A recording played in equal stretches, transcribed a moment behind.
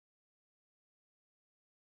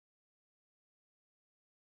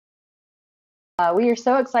We are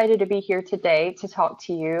so excited to be here today to talk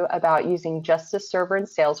to you about using JusticeServer and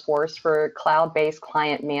Salesforce for cloud-based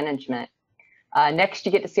client management. Next,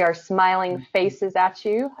 you get to see our smiling faces at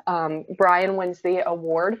you. Brian wins the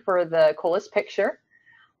award for the coolest picture.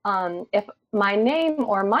 If my name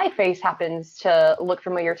or my face happens to look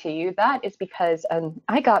familiar to you, that is because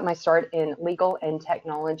I got my start in legal and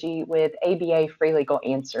technology with ABA Free Legal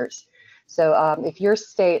Answers. So if your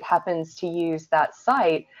state happens to use that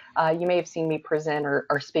site, you may have seen me present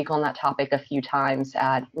or speak on that topic a few times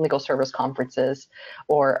at legal service conferences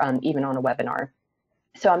or even on a webinar.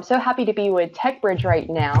 So I'm so happy to be with TechBridge right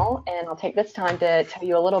now, and I'll take this time to tell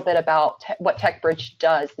you a little bit about what TechBridge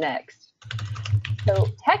does next. So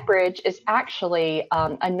TechBridge is actually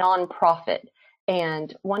a nonprofit,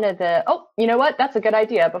 and one of the, you know what, that's a good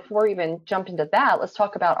idea. Before we even jump into that, let's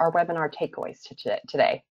talk about our webinar takeaways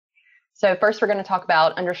today. So first, we're going to talk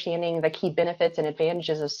about understanding the key benefits and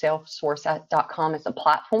advantages of Salesforce.com as a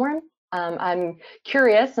platform. I'm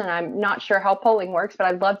curious, and I'm not sure how polling works, but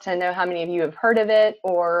I'd love to know how many of you have heard of it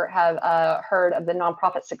or have heard of the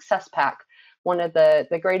Nonprofit Success Pack, one of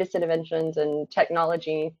the greatest interventions in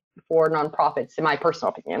technology for nonprofits, in my personal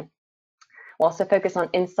opinion. We'll also focus on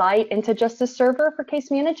insight into JusticeServer for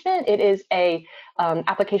case management. It is a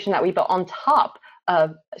application that we built on top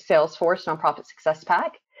of Salesforce Nonprofit Success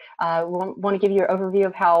Pack. We want to give you an overview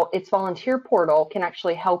of how its volunteer portal can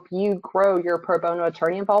actually help you grow your pro bono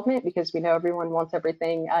attorney involvement, because we know everyone wants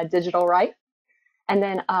everything digital, right? And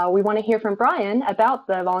then we want to hear from Brian about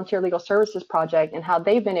the Volunteer Legal Services Project and how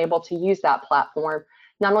they've been able to use that platform,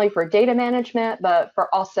 not only for data management, but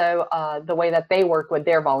for also the way that they work with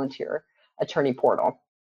their volunteer attorney portal.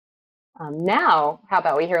 Now, how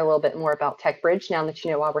about we hear a little bit more about TechBridge now that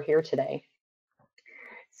you know why we're here today.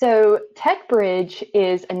 So TechBridge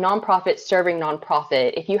is a nonprofit serving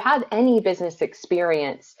nonprofit. If you have any business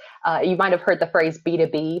experience, you might have heard the phrase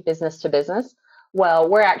B2B, business to business. Well,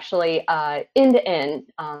 we're actually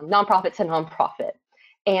end-to-end, nonprofit to nonprofit.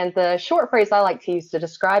 And the short phrase I like to use to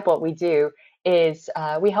describe what we do is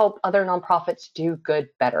we help other nonprofits do good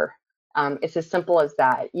better. It's as simple as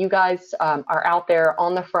that. You guys are out there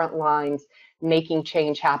on the front lines making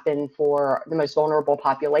change happen for the most vulnerable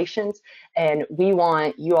populations. And we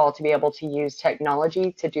want you all to be able to use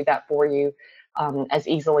technology to do that for you as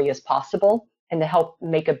easily as possible and to help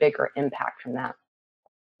make a bigger impact from that.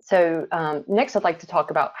 So next, I'd like to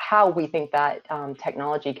talk about how we think that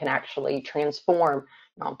technology can actually transform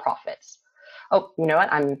nonprofits. Oh, you know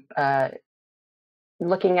what? I'm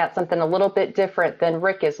looking at something a little bit different than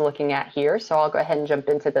Rick is looking at here. So I'll go ahead and jump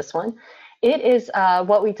into this one. It is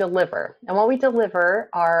what we deliver. And what we deliver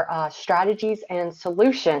are strategies and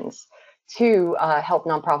solutions to help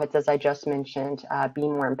nonprofits, as I just mentioned, be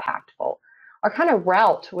more impactful. Our kind of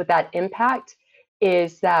route with that impact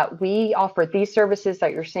is that we offer these services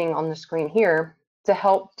that you're seeing on the screen here to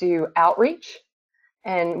help do outreach.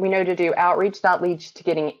 And we know to do outreach, that leads to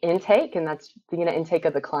getting intake, and that's the intake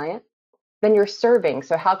of the client. Then you're serving.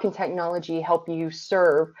 So how can technology help you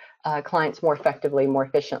serve clients more effectively, more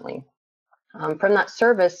efficiently? From that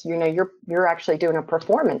service, you're actually doing a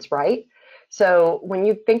performance, right? So when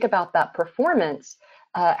you think about that performance,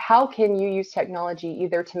 how can you use technology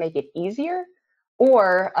either to make it easier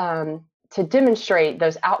or to demonstrate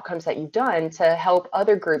those outcomes that you've done to help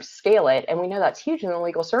other groups scale it? And we know that's huge in the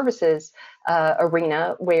legal services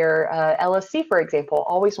arena, where LSC, for example,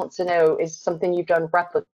 always wants to know, is something you've done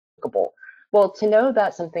replicable? Well, to know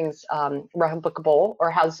that something's replicable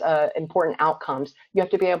or has important outcomes, you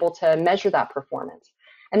have to be able to measure that performance.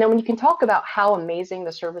 And then when you can talk about how amazing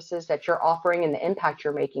the services that you're offering and the impact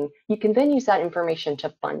you're making, you can then use that information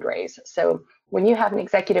to fundraise. So when you have an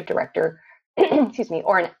executive director, excuse me,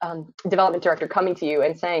 or a development director coming to you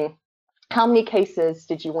and saying, how many cases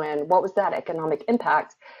did you win? What was that economic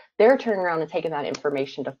impact? They're turning around and taking that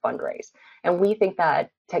information to fundraise. And we think that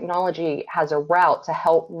technology has a route to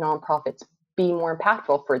help nonprofits be more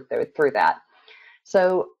impactful through that.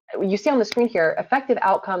 So you see on the screen here, effective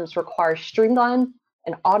outcomes require streamlined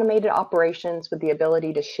and automated operations with the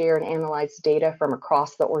ability to share and analyze data from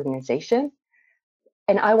across the organization.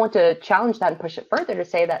 And I want to challenge that and push it further to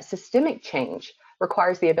say that systemic change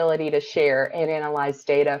requires the ability to share and analyze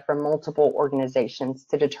data from multiple organizations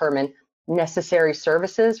to determine necessary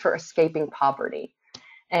services for escaping poverty.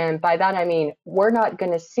 And by that, I mean, we're not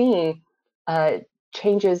going to see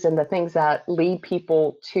changes in the things that lead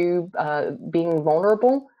people to being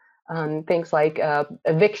vulnerable, things like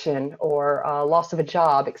eviction or loss of a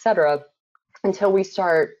job, et cetera, until we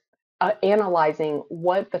start analyzing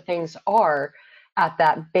what the things are at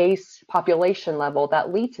that base population level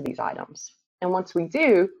that lead to these items. And once we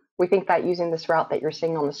do, we think that using this route that you're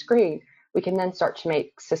seeing on the screen, we can then start to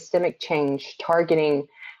make systemic change targeting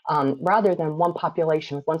rather than one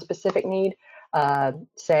population with one specific need,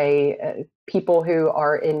 say people who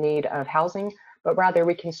are in need of housing, but rather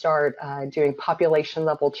we can start doing population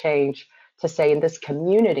level change to say in this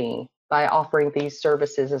community, by offering these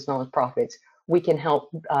services as nonprofits, we can help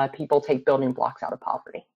people take building blocks out of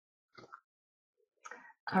poverty.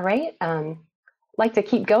 All right, I'd like to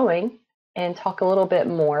keep going and talk a little bit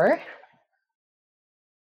more.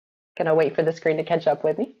 Gonna wait for the screen to catch up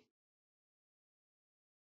with me.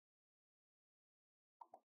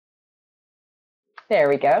 There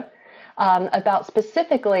we go. About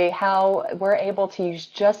specifically how we're able to use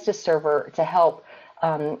JusticeServer to help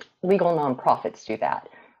legal nonprofits do that.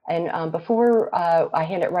 And before I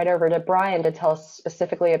hand it right over to Brian to tell us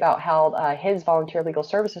specifically about how his volunteer legal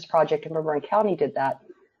services project in Bourbon County did that,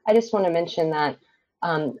 I just want to mention that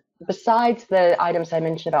besides the items I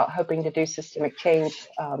mentioned about hoping to do systemic change,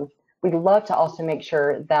 we'd love to also make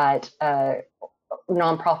sure that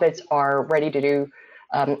nonprofits are ready to do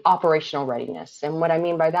operational readiness. And what I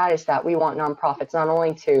mean by that is that we want nonprofits not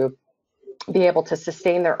only to be able to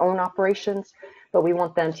sustain their own operations, but we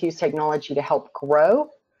want them to use technology to help grow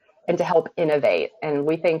and to help innovate. And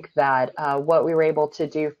we think that what we were able to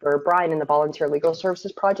do for Brian in the Volunteer Legal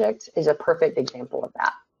Services Project is a perfect example of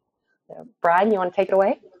that. So, Brian, you want to take it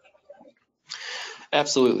away?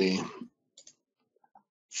 Absolutely.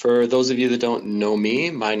 For those of you that don't know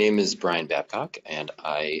me, my name is Brian Babcock, and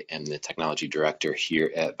I am the Technology Director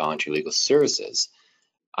here at Volunteer Legal Services.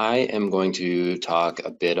 I am going to talk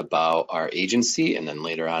a bit about our agency, and then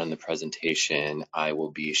later on in the presentation, I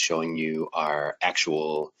will be showing you our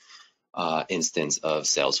actual instance of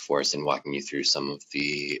Salesforce and walking you through some of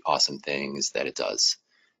the awesome things that it does.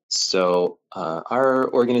 So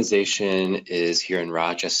our organization is here in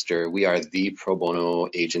Rochester. We are the pro bono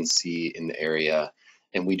agency in the area,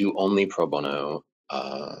 and we do only pro bono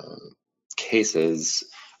cases.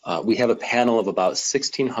 We have a panel of about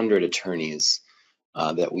 1,600 attorneys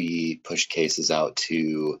that we push cases out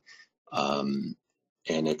to, and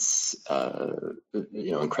it's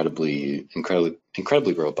you know, incredibly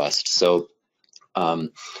robust. So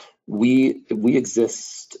we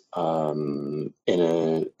exist in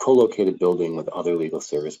a co-located building with other legal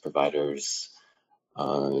service providers.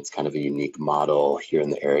 It's kind of a unique model here in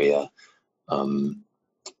the area.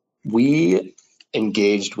 We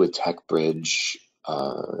engaged with TechBridge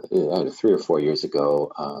 3 or 4 years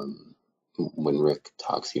ago. When Rick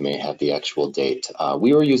talks, he may have the actual date.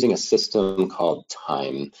 We were using a system called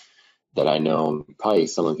Time that I know probably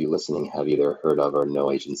some of you listening have either heard of or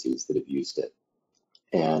know agencies that have used it.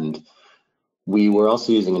 And we were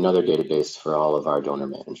also using another database for all of our donor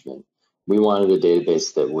management. We wanted a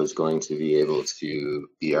database that was going to be able to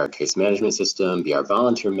be our case management system, be our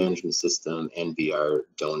volunteer management system, and be our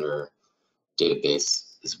donor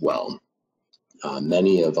database as well.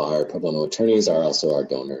 Many of our pro bono attorneys are also our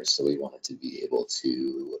donors, so we wanted to be able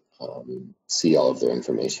to see all of their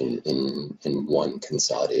information in one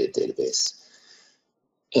consolidated database.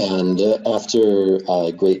 And after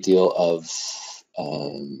a great deal of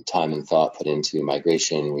time and thought put into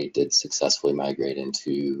migration, we did successfully migrate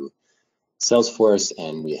into Salesforce,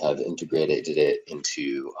 and we have integrated it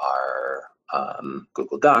into our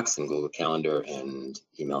Google Docs and Google Calendar and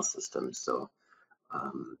email systems. So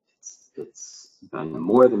it's been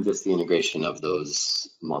more than just the integration of those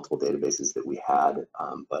multiple databases that we had,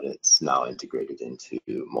 but it's now integrated into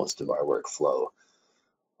most of our workflow.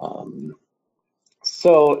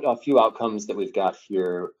 So a few outcomes that we've got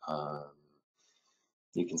here.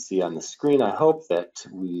 You can see on the screen, I hope, that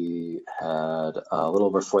we had a little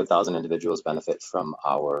over 4,000 individuals benefit from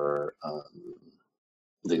our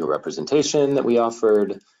legal representation that we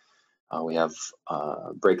offered. We have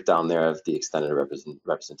a breakdown there of the extended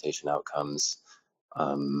representation outcomes.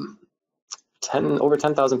 Over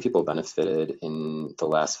 10,000 people benefited in the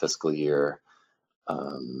last fiscal year.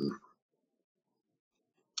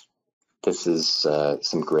 This is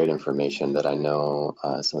some great information that I know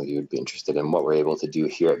some of you would be interested in, what we're able to do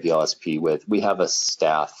here at VLSP with. We have a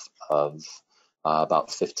staff of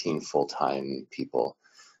about 15 full-time people,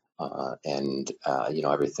 and you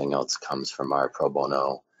know, everything else comes from our pro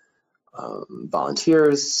bono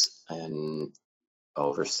volunteers, and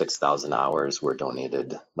over 6,000 hours were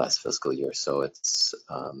donated last fiscal year. So it's,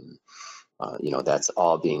 you know, that's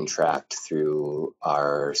all being tracked through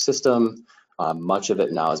our system. Much of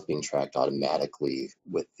it now is being tracked automatically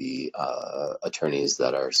with the attorneys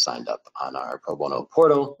that are signed up on our pro bono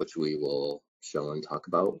portal, which we will show and talk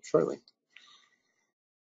about shortly.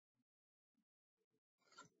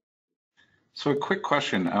 So a quick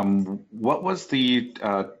question, what was the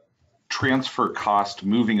transfer cost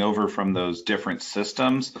moving over from those different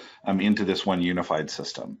systems into this one unified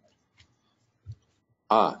system?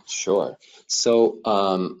 Sure. So,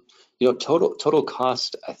 total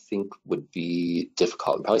cost, I think, would be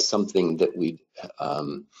difficult. Probably something that we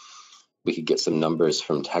could get some numbers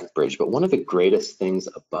from TechBridge. But one of the greatest things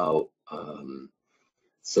about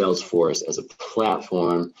Salesforce as a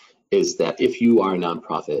platform is that if you are a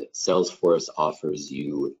nonprofit, Salesforce offers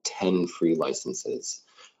you 10 free licenses.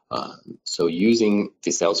 So using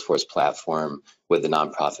the Salesforce platform with the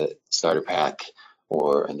nonprofit starter pack,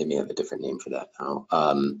 and they may have a different name for that now,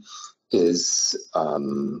 is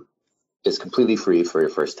completely free for your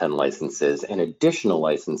first 10 licenses, and additional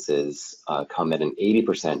licenses come at an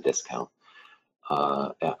 80% discount.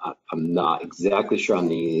 I'm not exactly sure on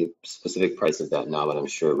the specific price of that now, but I'm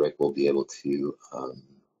sure Rick will be able to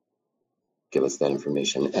give us that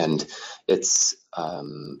information. And it's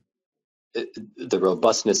the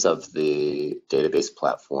robustness of the database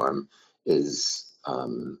platform is,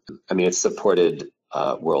 it's supported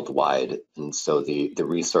worldwide, and so the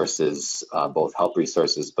resources, both help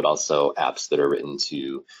resources, but also apps that are written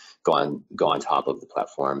to go on top of the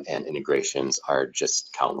platform, and integrations are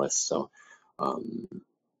just countless. So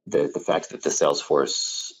the fact that the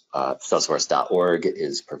Salesforce.org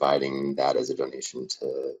is providing that as a donation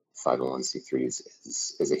to 501c3s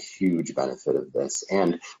is a huge benefit of this,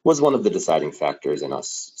 and was one of the deciding factors in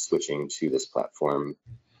us switching to this platform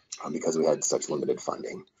because we had such limited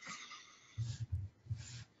funding.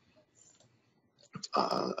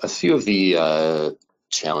 A few of the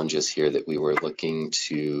challenges here that we were looking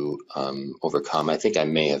to overcome, I think I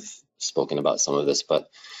may have spoken about some of this,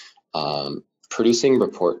 but producing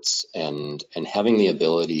reports and having the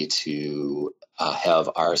ability to have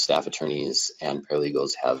our staff attorneys and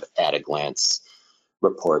paralegals have at-a-glance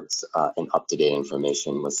reports and up-to-date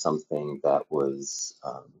information was something that was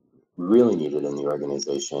really needed in the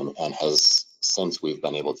organization, and has, since we've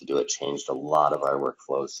been able to do it, changed a lot of our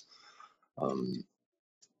workflows.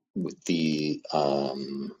 With the,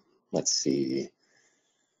 let's see,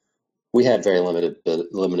 we had very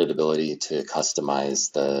limited ability to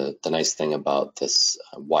customize. The nice thing about this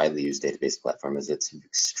widely used database platform is it's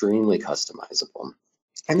extremely customizable.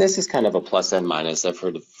 And this is kind of a plus and minus. I've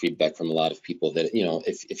heard feedback from a lot of people that,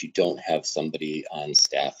 if you don't have somebody on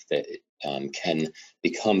staff that can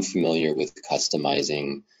become familiar with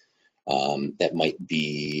customizing, that might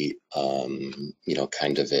be,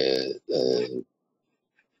 kind of a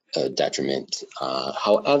detriment.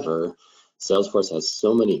 However, Salesforce has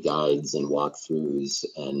so many guides and walkthroughs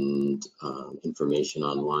and information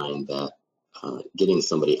online that getting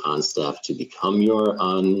somebody on staff to become your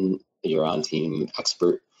on-team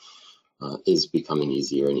expert is becoming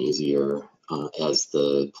easier and easier as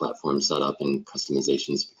the platform setup and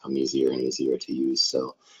customizations become easier and easier to use.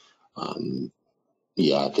 So,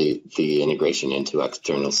 yeah, the integration into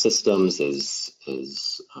external systems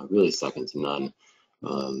is really second to none.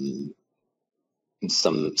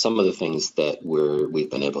 Some of the things that we've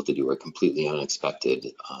been able to do are completely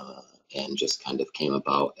unexpected and just kind of came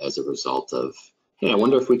about as a result of, hey, I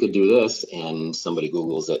wonder if we could do this, and somebody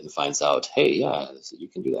Googles it and finds out, hey, yeah, you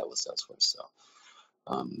can do that with Salesforce.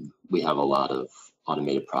 So we have a lot of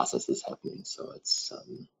automated processes happening, so it's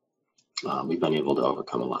we've been able to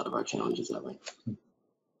overcome a lot of our challenges that way.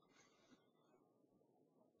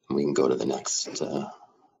 We can go to the next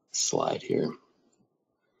slide here.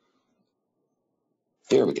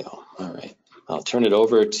 There we go. All right. I'll turn it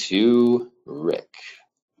over to Rick.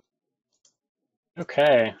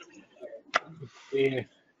 Okay. There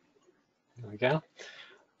we go.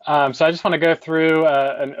 So I just want to go through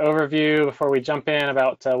an overview before we jump in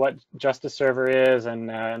about what JusticeServer is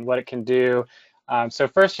and what it can do. So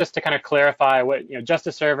first, just to kind of clarify what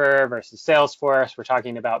JusticeServer versus Salesforce, we're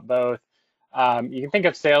talking about both. You can think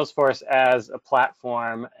of Salesforce as a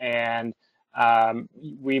platform, and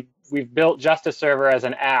we've built JusticeServer as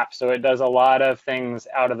an app, so it does a lot of things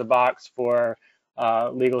out of the box for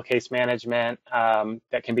legal case management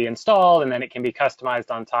that can be installed, and then it can be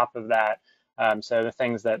customized on top of that. So the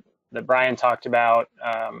things that Brian talked about,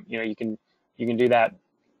 you can do that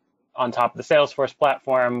on top of the Salesforce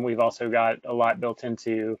platform. We've also got a lot built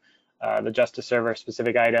into the JusticeServer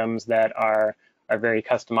specific items that are very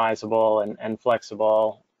customizable and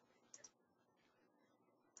flexible.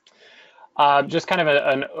 Just kind of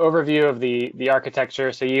an overview of the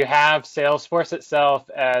architecture. So you have Salesforce itself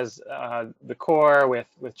as the core with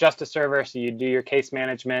JusticeServer. So you do your case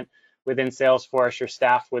management within Salesforce. Your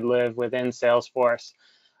staff would live within Salesforce.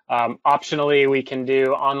 Optionally, we can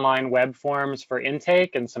do online web forms for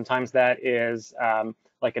intake, and sometimes that is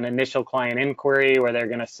like an initial client inquiry where they're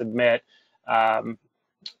going to submit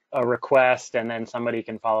a request and then somebody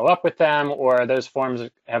can follow up with them, or those forms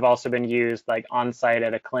have also been used like on site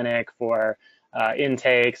at a clinic for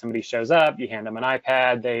intake. Somebody shows up, you hand them an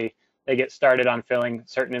iPad, they get started on filling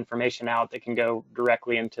certain information out that can go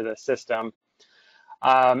directly into the system.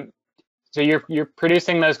 So you're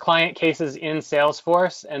producing those client cases in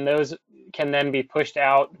Salesforce, and those can then be pushed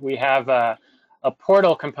out. We have a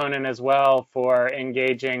portal component as well for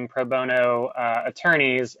engaging pro bono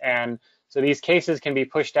attorneys, and so these cases can be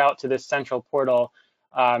pushed out to this central portal.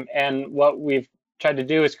 And what we've tried to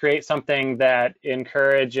do is create something that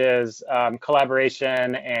encourages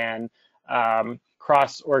collaboration and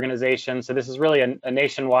cross-organization. So this is really a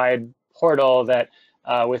nationwide portal that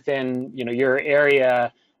within your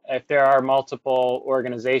area, if there are multiple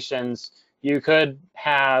organizations, you could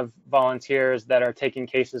have volunteers that are taking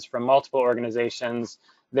cases from multiple organizations.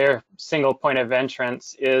 Their single point of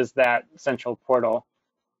entrance is that central portal.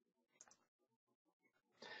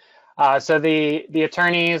 So the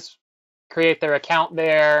attorneys create their account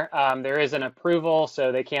there. There is an approval,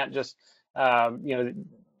 so they can't just,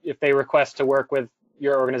 if they request to work with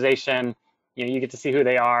your organization, you get to see who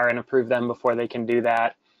they are and approve them before they can do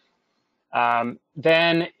that.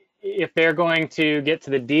 Then if they're going to get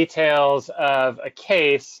to the details of a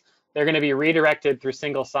case, they're going to be redirected through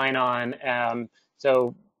single sign-on.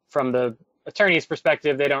 So from the attorney's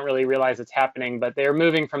perspective, they don't really realize it's happening, but they're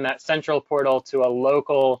moving from that central portal to a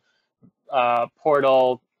local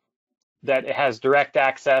portal that has direct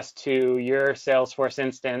access to your Salesforce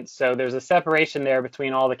instance. So there's a separation there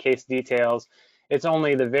between all the case details. It's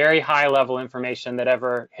only the very high level information that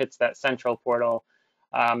ever hits that central portal.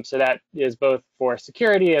 So that is both for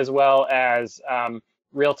security as well as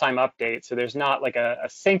real-time updates. So there's not like a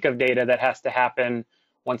sync of data that has to happen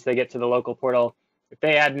once they get to the local portal. If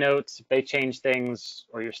they add notes, if they change things,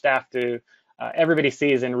 or your staff do, everybody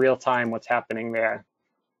sees in real time what's happening there.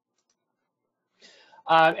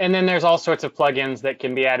 And then there's all sorts of plugins that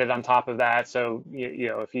can be added on top of that. So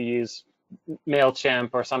if you use MailChimp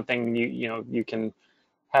or something, you can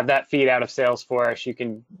have that feed out of Salesforce. You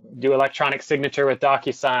can do electronic signature with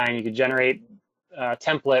DocuSign. You can generate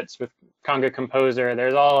templates with Conga Composer.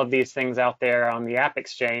 There's all of these things out there on the App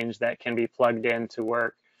Exchange that can be plugged in to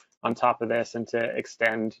work on top of this and to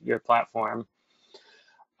extend your platform.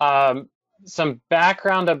 Some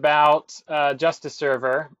background about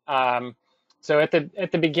JusticeServer. So at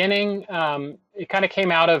the beginning, it kind of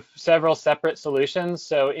came out of several separate solutions.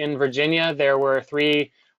 So in Virginia, there were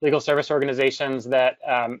 3 legal service organizations that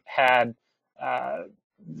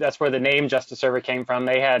that's where the name JusticeServer came from.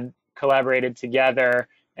 They had collaborated together,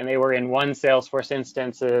 and they were in one Salesforce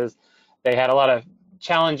instances. They had a lot of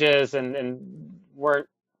challenges and weren't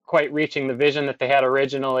quite reaching the vision that they had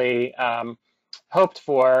originally hoped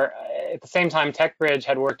for. At the same time, TechBridge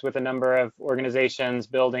had worked with a number of organizations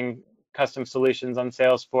building custom solutions on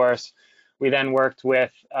Salesforce. We then worked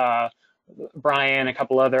with Brian, a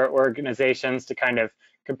couple other organizations to kind of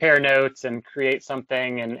compare notes and create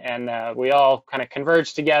something, and we all kind of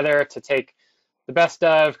converged together to take the best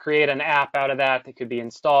of, create an app out of that could be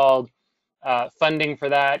installed. Funding for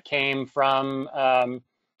that came from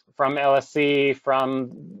LSC,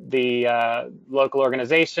 from the local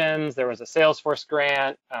organizations. There was a Salesforce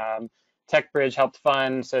grant. TechBridge helped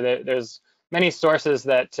fund, so there's many sources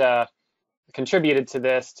that contributed to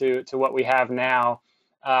this, to what we have now.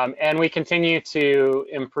 And we continue to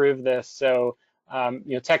improve this. So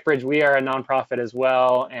TechBridge, we are a nonprofit as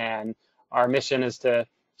well, and our mission is to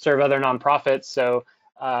serve other nonprofits. So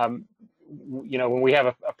when we have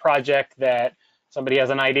a project that somebody has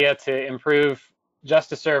an idea to improve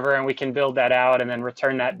JusticeServer, and we can build that out and then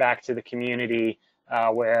return that back to the community,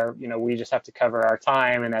 where we just have to cover our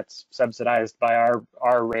time, and that's subsidized by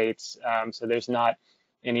our rates. So there's not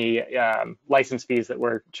any license fees that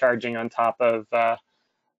we're charging on top of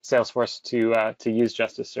Salesforce to use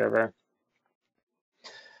JusticeServer.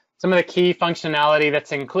 Some of the key functionality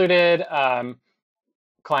that's included: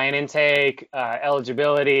 client intake,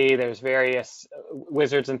 eligibility. There's various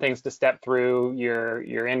wizards and things to step through: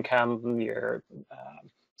 your income, your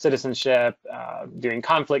citizenship, doing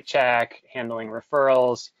conflict check, handling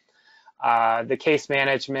referrals, the case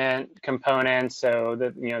management component. So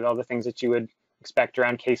all the things that you would expect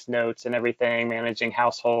around case notes and everything, managing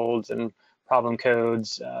households and problem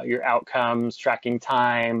codes, your outcomes, tracking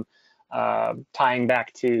time, tying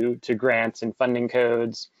back to grants and funding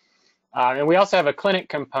codes. And we also have a clinic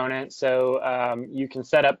component, so you can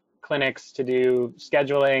set up clinics to do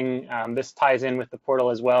scheduling. This ties in with the portal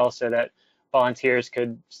as well, so that volunteers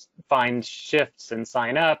could find shifts and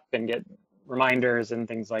sign up and get reminders and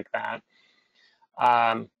things like that.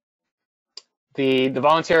 The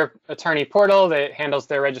volunteer attorney portal that handles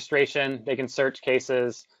their registration, they can search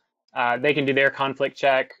cases, they can do their conflict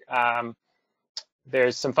check.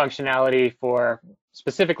 There's some functionality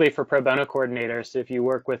specifically for pro bono coordinators. So if you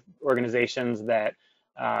work with organizations that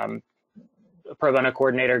a pro bono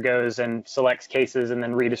coordinator goes and selects cases and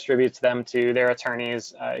then redistributes them to their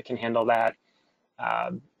attorneys, it can handle that.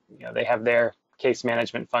 They have their case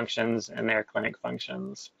management functions and their clinic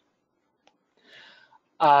functions.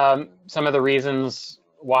 Some of the reasons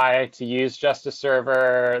why to use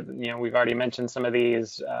JusticeServer, we've already mentioned some of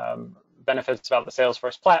these benefits about the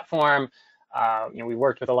Salesforce platform. We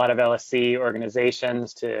worked with a lot of LSC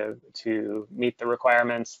organizations to meet the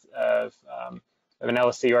requirements of an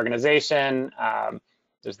LSC organization.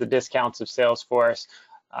 There's the discounts of Salesforce.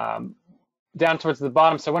 Down towards the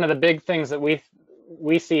bottom, so one of the big things that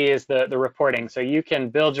we see is the reporting. So you can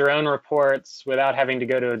build your own reports without having to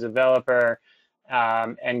go to a developer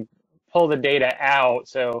and pull the data out.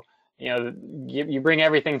 So you bring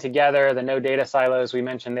everything together, the no data silos we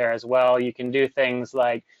mentioned there as well. You can do things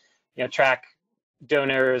like track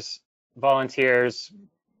donors, volunteers,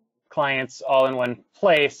 clients all in one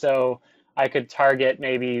place. So I could target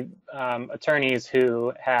maybe attorneys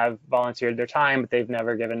who have volunteered their time, but they've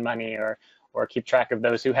never given money, or keep track of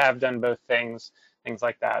those who have done both things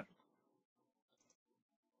like that.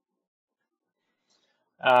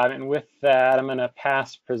 And with that, I'm going to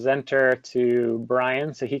pass presenter to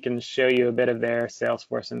Brian so he can show you a bit of their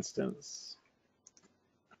Salesforce instance.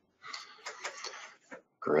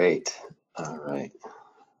 Great. All right.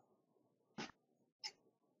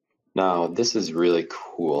 Now, this is really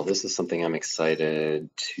cool. This is something I'm excited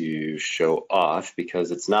to show off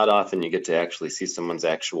because it's not often you get to actually see someone's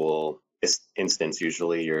actual instance.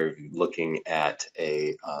 Usually you're looking at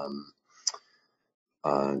a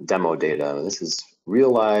demo data. This is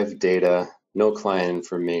real live data, no client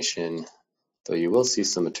information, though you will see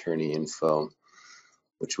some attorney info,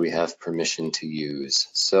 which we have permission to use.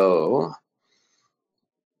 So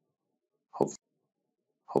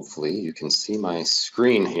hopefully you can see my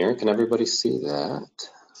screen here. Can everybody see that?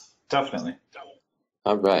 Definitely.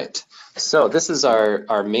 All right. So this is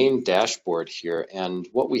our main dashboard here, and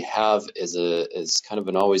what we have is kind of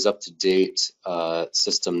an always up-to-date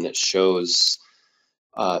system that shows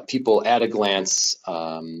people at a glance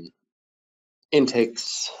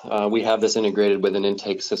intakes. We have this integrated with an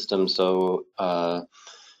intake system, so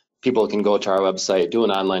people can go to our website, do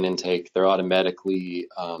an online intake. They're automatically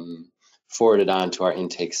forwarded on to our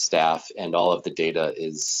intake staff, and all of the data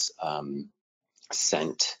is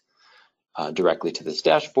sent directly to this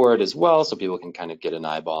dashboard as well, so people can kind of get an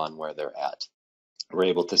eyeball on where they're at. We're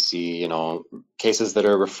able to see, cases that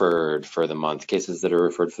are referred for the month, cases that are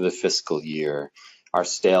referred for the fiscal year, our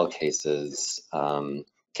stale cases,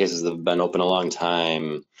 cases that have been open a long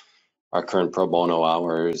time, our current pro bono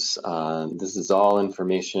hours. This is all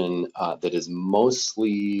information that is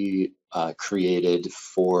mostly created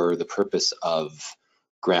for the purpose of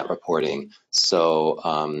grant reporting.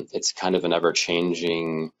 So it's kind of an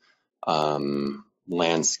ever-changing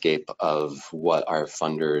landscape of what our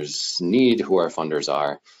funders need, who our funders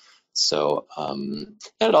are. So, and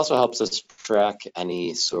it also helps us track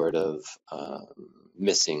any sort of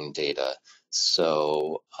missing data.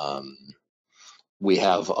 So we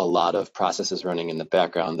have a lot of processes running in the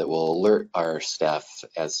background that will alert our staff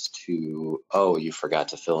as to, oh, you forgot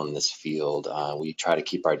to fill in this field. We try to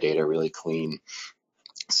keep our data really clean.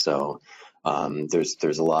 So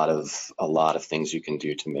there's a lot of things you can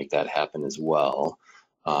do to make that happen as well.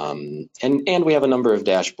 And we have a number of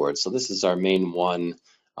dashboards. So this is our main one.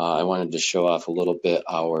 I wanted to show off a little bit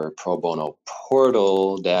our pro bono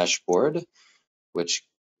portal dashboard, which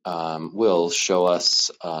will show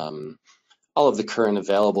us all of the current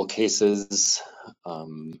available cases,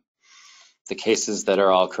 the cases that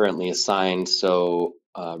are all currently assigned. So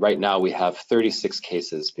right now we have 36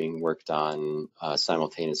 cases being worked on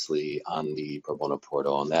simultaneously on the pro bono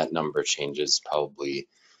portal, and that number changes probably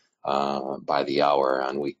by the hour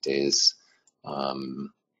on weekdays.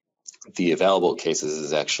 The available cases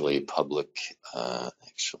is actually public,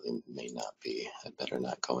 actually may not be, I better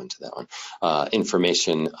not go into that one.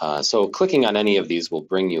 Information, so clicking on any of these will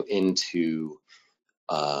bring you into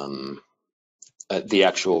the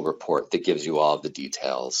actual report that gives you all of the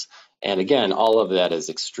details. And again, all of that is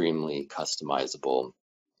extremely customizable.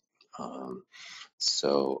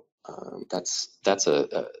 So that's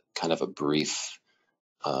a kind of a brief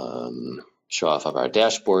show off of our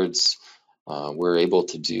dashboards. We're able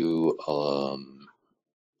to do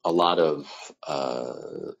a lot of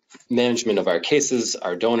management of our cases,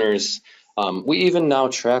 our donors. We even now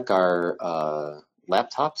track our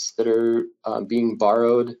laptops that are being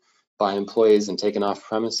borrowed by employees and taken off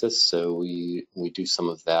premises, so we do some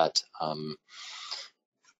of that.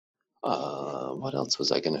 What else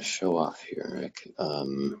was I going to show off here, Rick?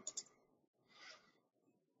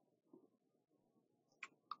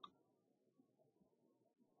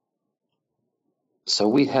 So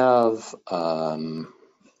we have a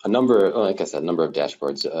number, like I said, a number of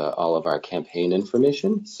dashboards, all of our campaign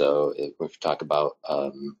information. So if we talk about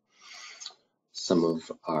some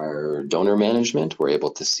of our donor management, we're able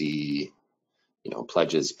to see,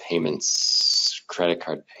 pledges, payments, credit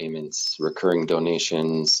card payments, recurring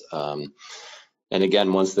donations. And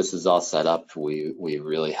again, once this is all set up, we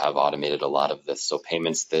really have automated a lot of this. So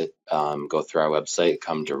payments that go through our website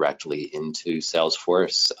come directly into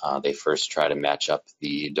Salesforce. They first try to match up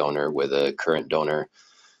the donor with a current donor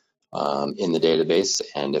in the database,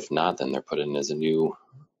 and if not, then they're put in as a new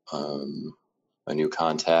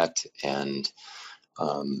contact, and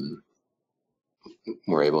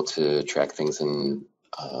we're able to track things and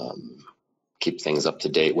keep things up to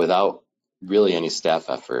date without really any staff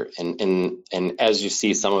effort. And as you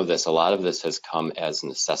see, some of this, a lot of this has come as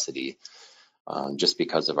necessity. Just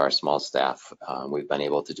because of our small staff, we've been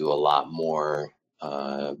able to do a lot more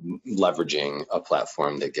leveraging a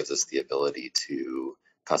platform that gives us the ability to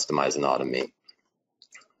customize and automate.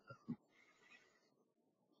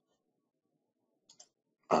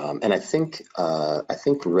 And I think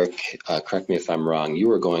Rick, correct me if I'm wrong, you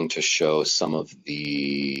were going to show some of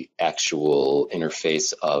the actual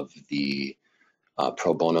interface of the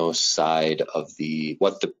pro bono side of the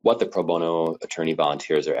what the pro bono attorney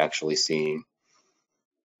volunteers are actually seeing.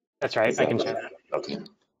 That's right. I can share that. Okay.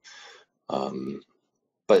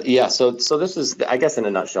 But yeah, so this is, I guess in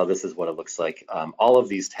a nutshell, this is what it looks like. All of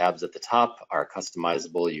these tabs at the top are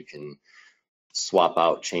customizable. You can swap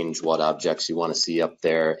out, change what objects you want to see up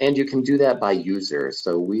there, and you can do that by user.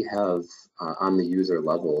 So we have on the user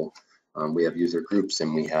level, we have user groups,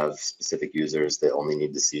 and we have specific users that only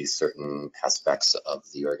need to see certain aspects of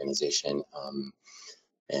the organization.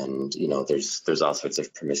 And there's all sorts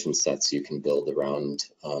of permission sets you can build around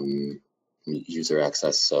user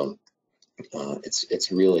access. So it's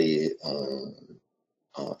really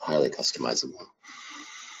highly customizable.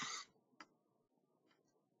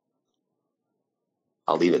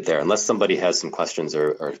 I'll leave it there unless somebody has some questions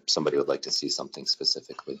or somebody would like to see something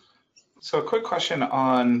specifically. So a quick question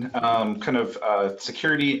on kind of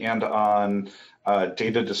security and on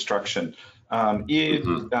data destruction.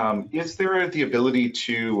 Is there the ability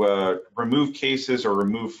to remove cases or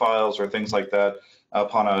remove files or things like that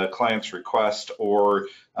upon a client's request, or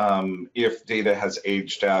if data has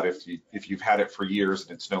aged out, if you've had it for years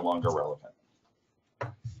and it's no longer relevant?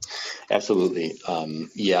 Absolutely.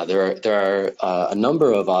 Yeah, there are a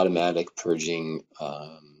number of automatic purging.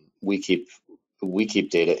 We keep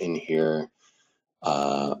data in here.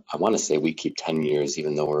 I want to say we keep 10 years,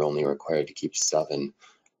 even though we're only required to keep 7.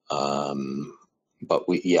 But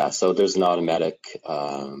so there's an automatic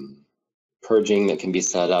purging that can be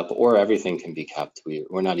set up, or everything can be kept.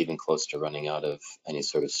 We're not even close to running out of any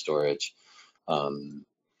sort of storage.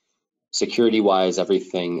 Security-wise,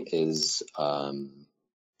 everything is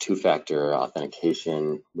two-factor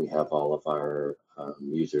authentication. We have all of our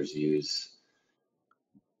users use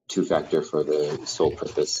two-factor for the sole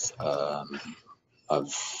purpose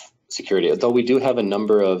of security. Though we do have a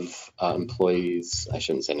number of employees, I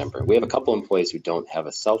shouldn't say number, we have a couple employees who don't have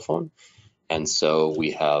a cell phone, and so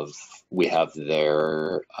we have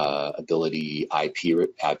their ability IP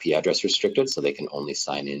address restricted, so they can only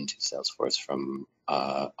sign into Salesforce from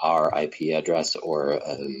our IP address or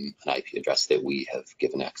an IP address that we have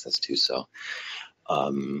given access to. So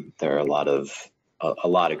there are a lot of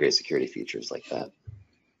great security features like that.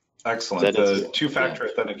 Excellent. The two-factor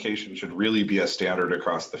authentication should really be a standard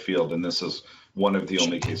across the field, and this is one of the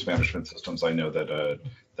only case management systems I know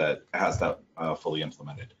that has that fully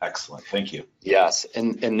implemented. Excellent. Thank you. Yes,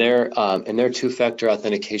 and their two-factor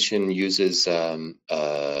authentication uses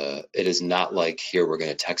it is not like here we're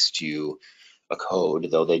going to text you a code,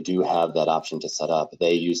 though they do have that option to set up.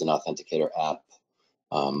 They use an authenticator app,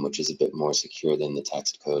 which is a bit more secure than the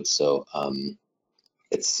text code. So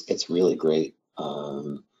it's really great.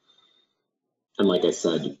 And like I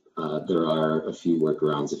said, there are a few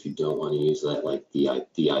workarounds if you don't want to use that, like the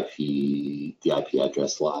IP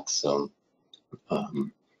address locks. So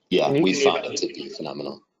yeah, we found it to be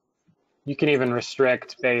phenomenal. You can even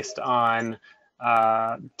restrict based on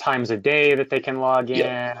times of day that they can log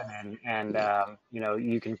in, and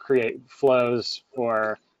you can create flows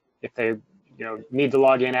for if they need to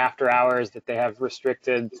log in after hours, that they have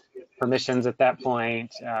restricted permissions at that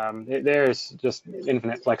point. There's just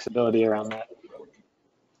infinite flexibility around that.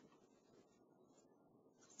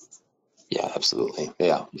 Yeah, absolutely.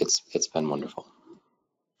 Yeah, it's been wonderful.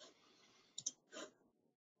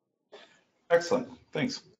 Excellent.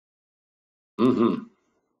 Thanks. Mm-hmm.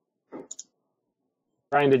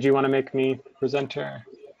 Brian, did you want to make me presenter?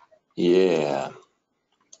 Yeah.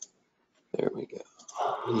 There we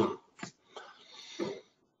go.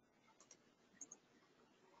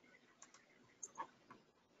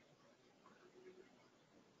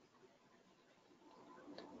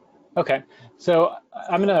 Okay, so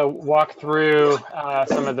I'm going to walk through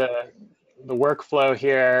some of the workflow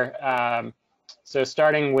here. So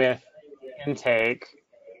starting with intake,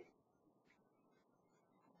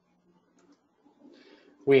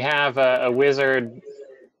 we have a wizard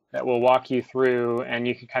that will walk you through, and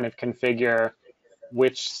you can kind of configure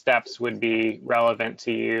which steps would be relevant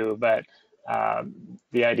to you. But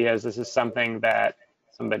the idea is this is something that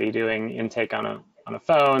somebody doing intake on a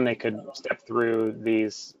phone, they could step through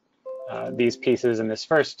these pieces in this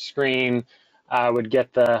first screen, would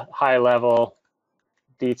get the high level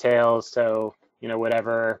details. So, you know,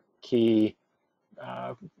 whatever key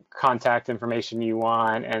contact information you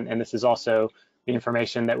want. And this is also the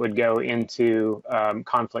information that would go into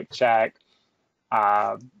conflict check,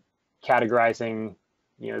 categorizing,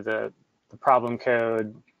 you know, the problem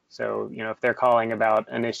code. So, you know, if they're calling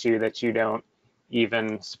about an issue that you don't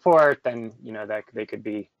even support, then, you know, that they could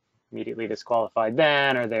be immediately disqualified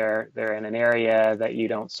then, or they're in an area that you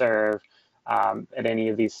don't serve. At any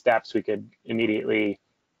of these steps, we could immediately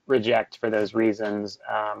reject for those reasons.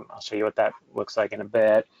 I'll show you what that looks like in a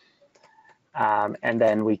bit. And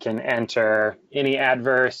then we can enter any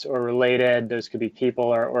adverse or related. Those could be people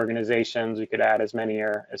or organizations. We could add as many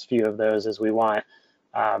or as few of those as we want.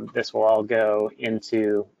 This will all go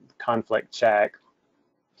into conflict check.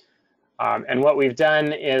 And what we've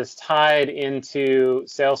done is tied into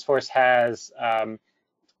Salesforce has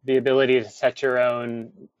the ability to set your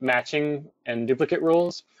own matching and duplicate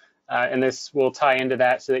rules. And this will tie into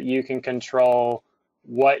that so that you can control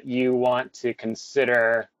what you want to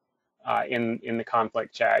consider in the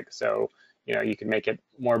conflict check. So, you know, you can make it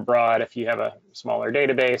more broad if you have a smaller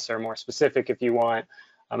database, or more specific if you want.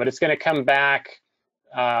 But it's going to come back,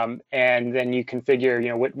 and then you configure, you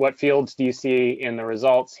know, what fields do you see in the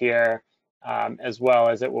results here, as well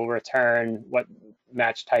as it will return what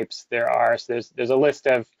match types there are. So there's a list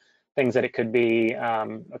of things that it could be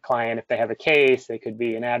a client if they have a case, they could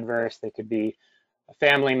be an adverse, they could be a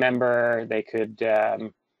family member, they could,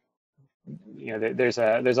 you know, there's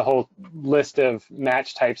a whole list of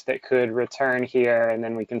match types that could return here, and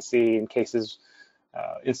then we can see in cases,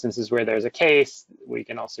 instances where there's a case, we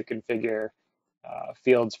can also configure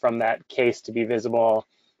fields from that case to be visible.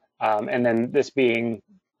 And then this being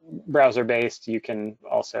browser-based, you can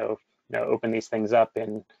also, you know, open these things up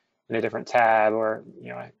in a different tab, or, you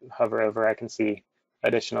know, I hover over, I can see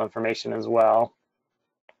additional information as well.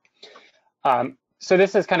 So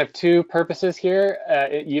this has kind of two purposes here.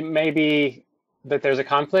 It may be that there's a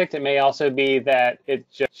conflict. It may also be that it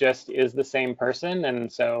just is the same person,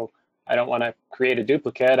 and so I don't want to create a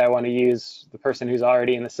duplicate. I want to use the person who's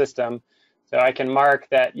already in the system. So I can mark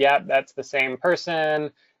that, yeah, that's the same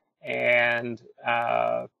person, and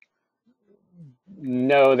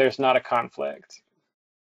no, there's not a conflict.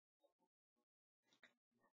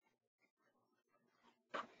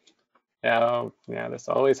 Now, yeah, this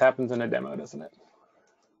always happens in a demo, doesn't it?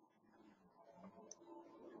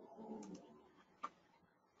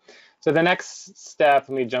 So the next step,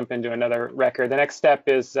 let me jump into another record. The next step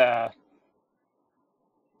is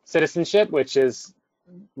citizenship, which is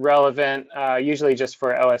relevant usually just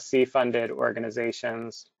for LSC-funded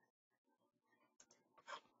organizations.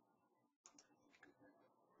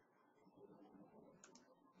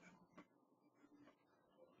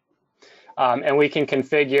 And we can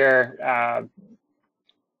configure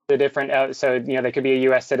the different, so, you know, they could be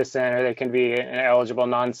a US citizen, or they can be an eligible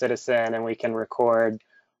non-citizen, and we can record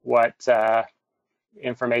what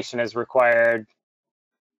information is required.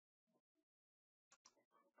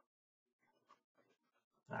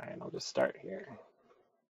 All right, I'll just start here.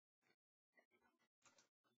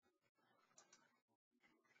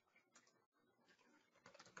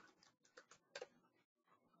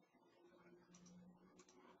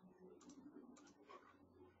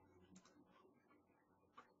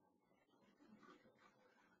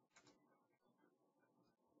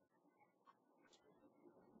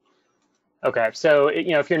 Okay, so,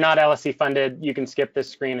 you know, if you're not LSC funded, you can skip this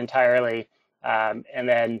screen entirely, and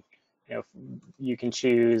then, you know, you can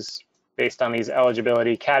choose based on these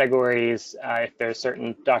eligibility categories if there's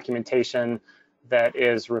certain documentation that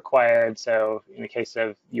is required. So in the case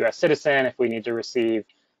of US citizen, if we need to receive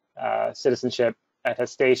citizenship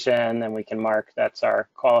attestation, then we can mark that's our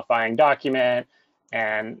qualifying document.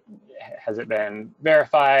 And has it been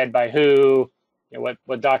verified by who? You know,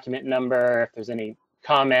 what document number? If there's any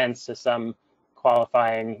comments to some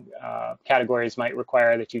qualifying categories might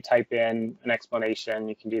require that you type in an explanation,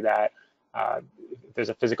 you can do that. If there's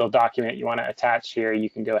a physical document you want to attach here, you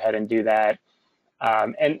can go ahead and do that.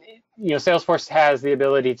 And you know, Salesforce has the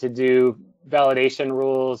ability to do validation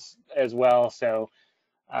rules as well. So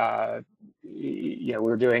you know,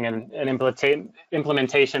 we're doing an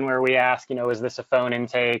implementation where we ask, you know, is this a phone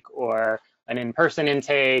intake or an in-person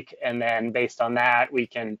intake? And then based on that, we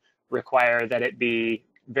can require that it be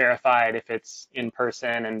verified if it's in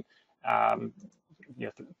person, and you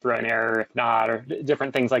know, throw an error if not, or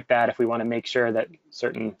different things like that if we want to make sure that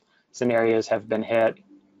certain scenarios have been hit.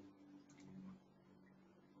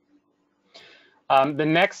 The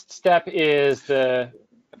next step is the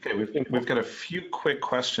Okay, we've got a few quick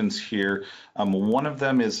questions here. One of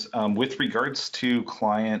them is with regards to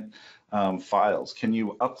client files. Can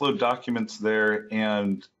you upload documents there?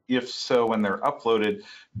 And if so, when they're uploaded,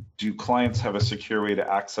 do clients have a secure way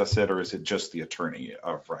to access it, or is it just the attorney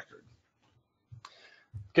of record?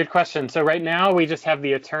 Good question. So right now we just have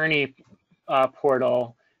the attorney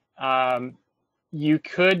portal. You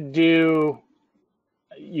could do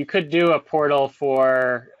a portal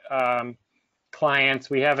for clients.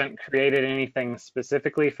 We haven't created anything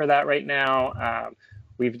specifically for that right now.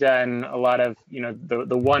 We've done a lot of, you know,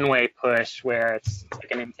 the one-way push where it's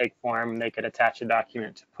like an intake form. They could attach a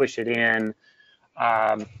document to push it in.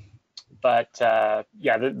 But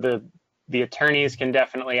yeah, the attorneys can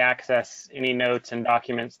definitely access any notes and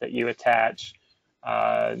documents that you attach.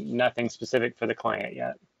 Nothing specific for the client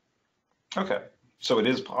yet. Okay, so it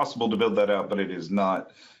is possible to build that out, but it is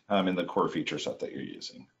not in the core feature set that you're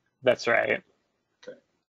using. That's right. Okay.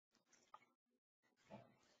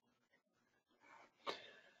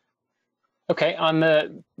 Okay, on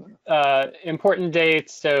the important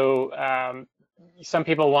dates, so some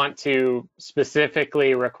people want to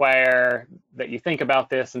specifically require that you think about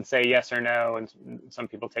this and say yes or no, and some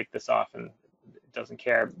people take this off and it doesn't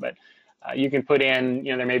care, but you can put in,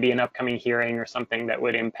 you know, there may be an upcoming hearing or something that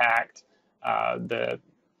would impact the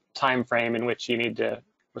time frame in which you need to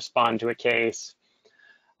respond to a case.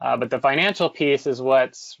 But the financial piece is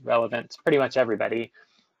what's relevant to pretty much everybody.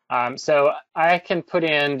 So I can put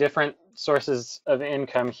in different sources of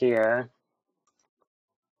income here,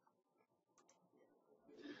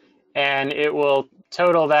 and it will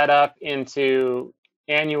total that up into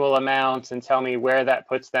annual amounts and tell me where that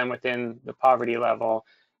puts them within the poverty level.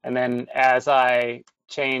 And then as I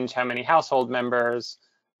change how many household members,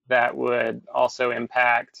 that would also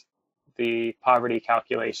impact the poverty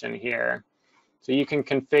calculation here. So you can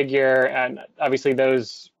configure, and obviously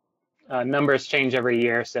those numbers change every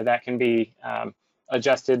year, so that can be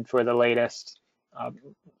adjusted for the latest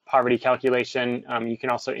poverty calculation. You can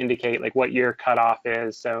also indicate like what your cutoff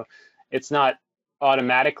is. So it's not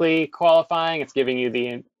automatically qualifying, it's giving you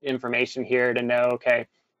the information here to know, okay,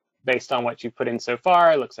 based on what you put in so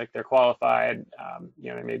far, it looks like they're qualified. You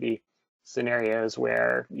know, there may be scenarios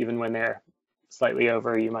where even when they're slightly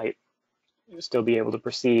over, you might still be able to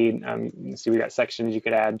proceed. You can see we got sections you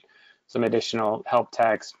could add some additional help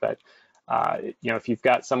text, but you know, if you've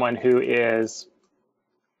got someone who is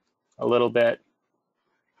a little bit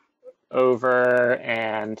over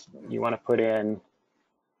and you want to put in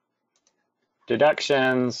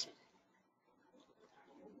deductions,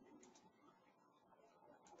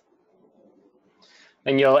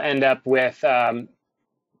 then you'll end up with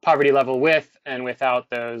poverty level with and without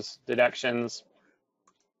those deductions.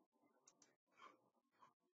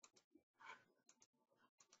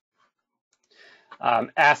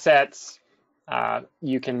 Assets,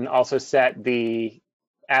 you can also set the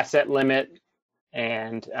asset limit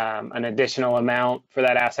and an additional amount for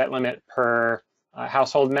that asset limit per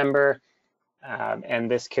household member, and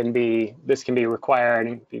this can be required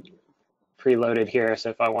and be preloaded here. So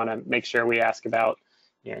if I want to make sure we ask about,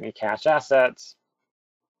 you know, any cash assets,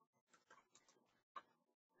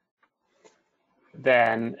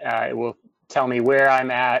 then it will tell me where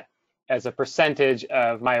I'm at as a percentage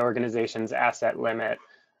of my organization's asset limit,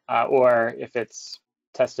 or if it's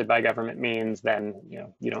tested by government means, then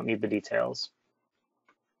you don't need the details.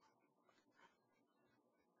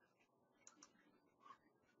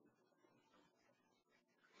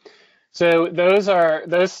 So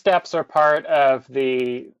those steps are part of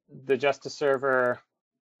the JusticeServer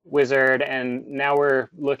wizard, and now we're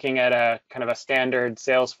looking at a kind of a standard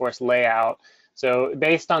Salesforce layout. So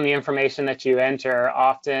based on the information that you enter,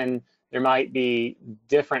 often there might be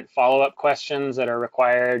different follow-up questions that are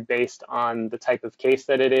required based on the type of case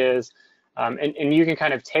that it is. And you can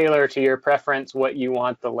kind of tailor to your preference what you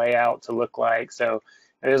want the layout to look like. So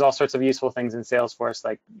there's all sorts of useful things in Salesforce,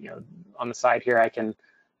 like, you know, on the side here, I can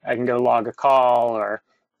go log a call or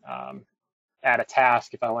add a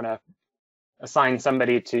task if I want to assign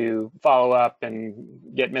somebody to follow up and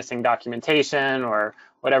get missing documentation or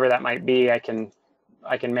whatever that might be. I can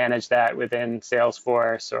manage that within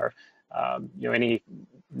Salesforce, or you know, any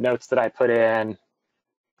notes that I put in.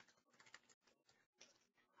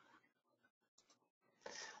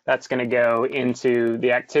 That's going to go into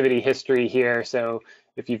the activity history here. So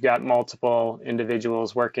if you've got multiple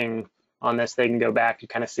individuals working on this, they can go back and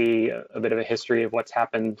kind of see a bit of a history of what's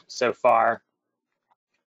happened so far.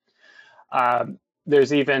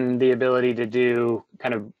 There's even the ability to do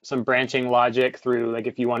kind of some branching logic through, like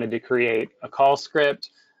if you wanted to create a call script,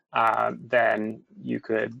 then you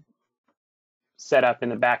could set up in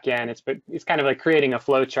the back end. It's kind of like creating a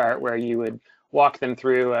flow chart where you would walk them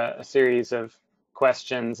through a series of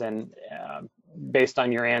questions, and based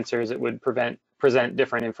on your answers, it would present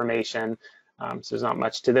different information. So there's not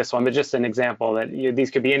much to this one, but just an example that, you know,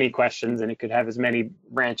 these could be any questions, and it could have as many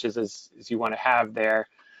branches as you want to have there.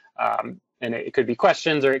 And it could be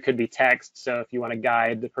questions or it could be text. So if you want to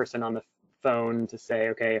guide the person on the phone to say,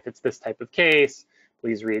 okay, if it's this type of case,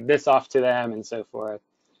 please read this off to them, and so forth.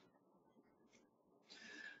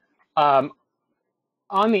 On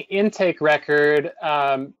the intake record,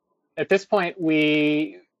 at this point,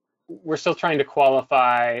 we're still trying to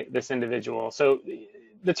qualify this individual. So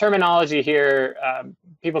the terminology here,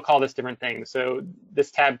 people call this different things. So this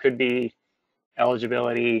tab could be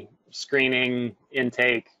eligibility, screening,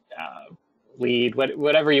 intake, lead,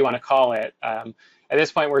 whatever you want to call it. At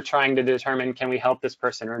this point, we're trying to determine, can we help this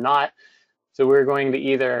person or not? So we're going to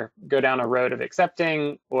either go down a road of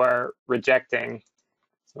accepting or rejecting.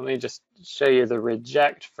 So let me just show you the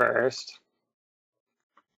reject first.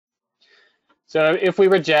 So if we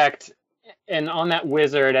reject, and on that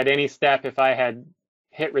wizard at any step, if I had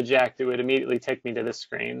hit reject, it would immediately take me to this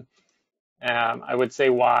screen. I would say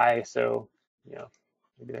why, so, you know,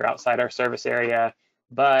 maybe they're outside our service area,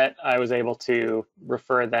 but I was able to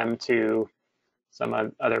refer them to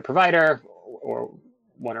some other provider or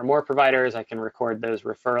one or more providers. I can record those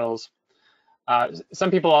referrals.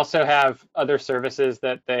 Some people also have other services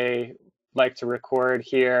that they like to record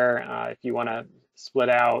here. If you want to split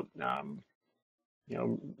out, you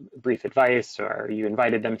know, brief advice, or you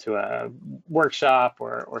invited them to a workshop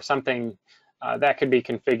or something, that could be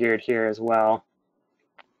configured here as well.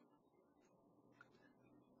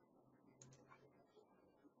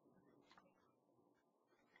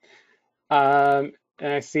 And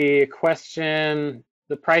I see a question,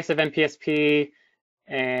 the price of NPSP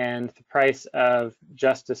and the price of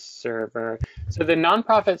JusticeServer. So the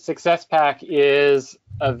Nonprofit Success Pack is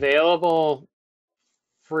available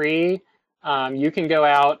free. You can go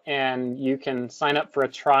out and you can sign up for a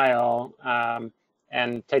trial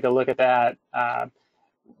and take a look at that.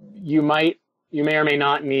 You may or may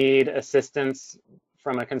not need assistance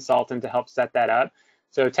from a consultant to help set that up.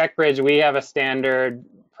 So TechBridge, we have a standard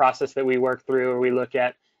process that we work through, where we look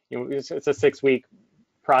at, you know, it's a 6-week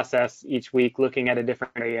process each week, looking at a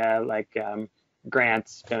different area, like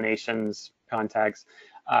grants, donations, contacts.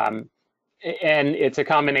 And it's a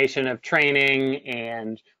combination of training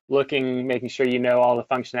and making sure you know all the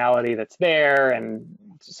functionality that's there, and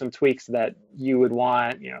some tweaks that you would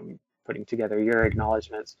want, you know, putting together your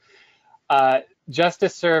acknowledgements.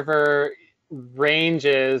 JusticeServer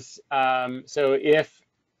ranges, so if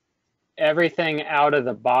everything out of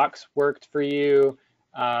the box worked for you,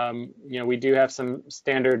 you know, we do have some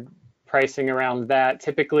standard pricing around that.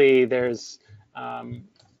 Typically, there's,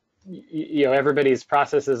 you know, everybody's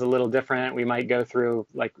process is a little different. We might go through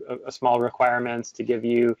like a small requirements to give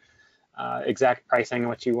you exact pricing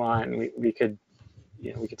what you want, and we could,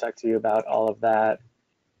 you know, we could talk to you about all of that.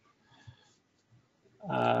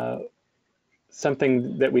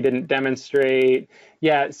 Something that we didn't demonstrate,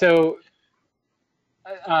 yeah. So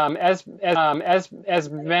as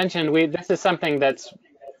mentioned, this is something that's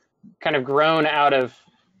kind of grown out of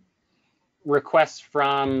requests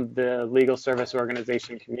from the legal service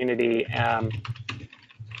organization community.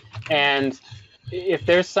 And if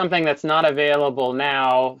there's something that's not available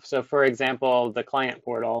now, so for example, the client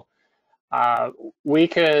portal, we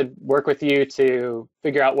could work with you to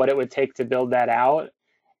figure out what it would take to build that out.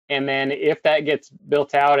 And then if that gets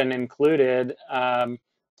built out and included,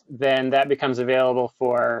 then that becomes available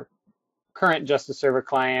for current JusticeServer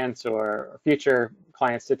clients or future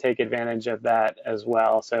clients to take advantage of that as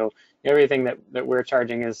well. So everything that we're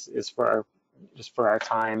charging is for just for our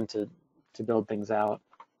time to build things out.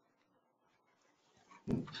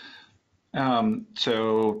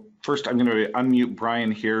 So first, I'm going to unmute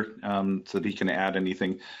Brian here so that he can add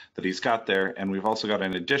anything that he's got there. And we've also got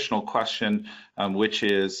an additional question, which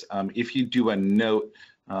is if you do a note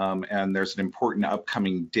and there's an important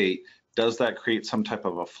upcoming date, does that create some type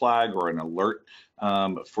of a flag or an alert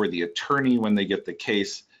for the attorney when they get the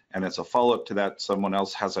case? And as a follow-up to that, someone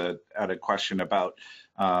else has added a question about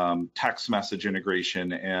text message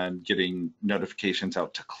integration and getting notifications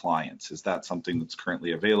out to clients. Is that something that's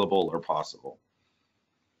currently available or possible?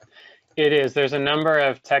 It is. There's a number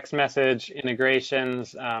of text message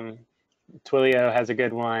integrations. Twilio has a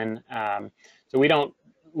good one. So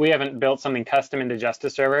we haven't built something custom into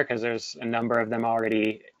JusticeServer because there's a number of them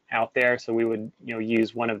already out there. So we would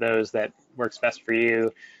use one of those that works best for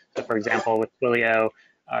you. So for example, with Twilio,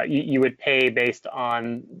 you would pay based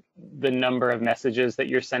on the number of messages that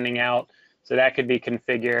you're sending out. So that could be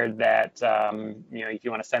configured that, if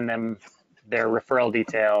you want to send them their referral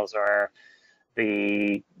details or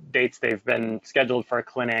the dates they've been scheduled for a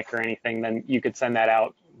clinic or anything, then you could send that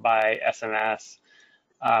out by SMS.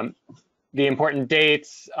 The important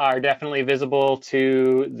dates are definitely visible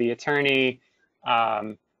to the attorney.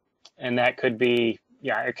 And that could be,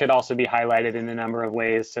 it could also be highlighted in a number of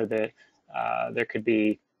ways so that there could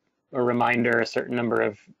be a reminder a certain number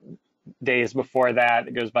of days before that.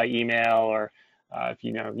 It goes by email, or if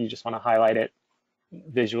you just want to highlight it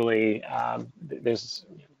visually, those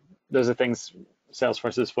are things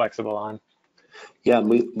Salesforce is flexible on. Yeah,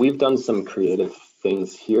 we've done some creative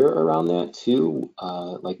things here around that too.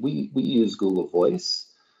 Like we use Google Voice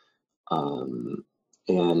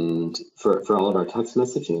and for all of our text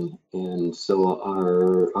messaging, and so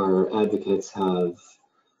our advocates have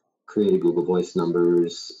created Google Voice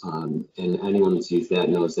numbers, and anyone who's used that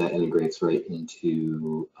knows that integrates right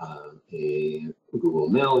into a Google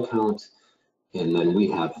Mail account, and then we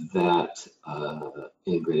have that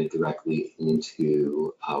integrated directly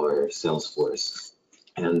into our Salesforce.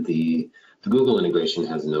 And the Google integration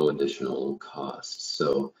has no additional cost.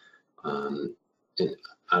 So I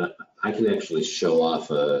can actually show off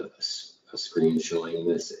a screen showing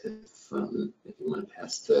this if you want to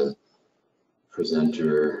pass the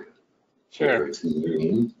presenter. Sure. To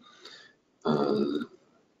Miriam.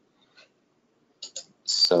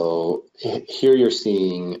 So here you're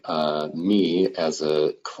seeing me as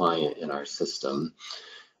a client in our system.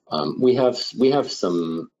 We have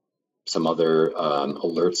some other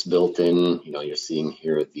alerts built in. You're seeing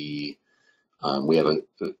here we have a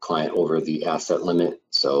client over the asset limit.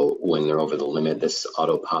 So when they're over the limit, this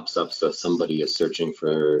auto pops up. So if somebody is searching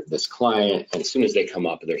for this client, and as soon as they come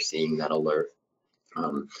up, they're seeing that alert.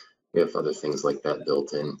 We have other things like that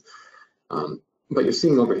built in. But you're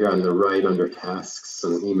seeing over here on the right under tasks,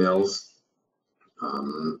 some emails.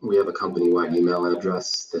 We have a company-wide email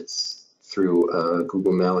address that's through a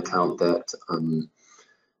Google Mail account that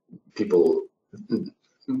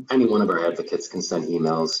any one of our advocates can send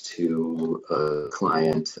emails to a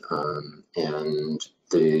client, and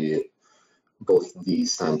both the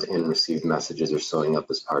sent and received messages are showing up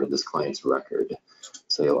as part of this client's record.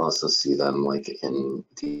 So you'll also see them like in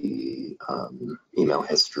the email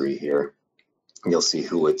history here. You'll see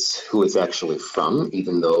who it's actually from,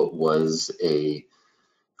 even though it was a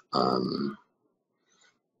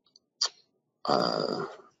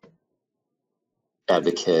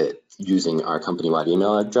advocate using our company-wide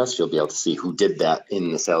email address. You'll be able to see who did that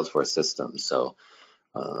in the Salesforce system. So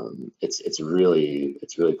it's really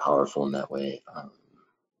powerful in that way.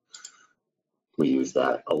 We use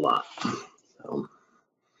that a lot. So,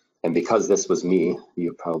 and because this was me,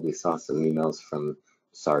 you probably saw some emails from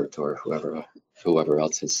Sart or whoever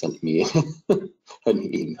else has sent me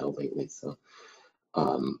an email lately. So,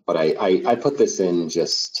 but I put this in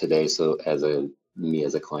just today, so me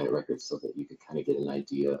as a client record, so that you could kind of get an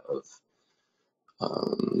idea of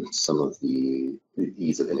some of the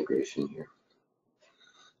ease of integration here.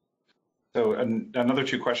 So another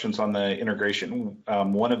two questions on the integration.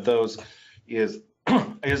 One of those is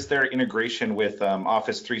there integration with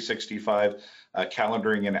Office 365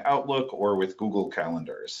 calendaring in Outlook or with Google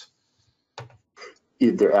Calendars?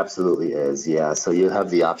 There absolutely is, yeah. So you have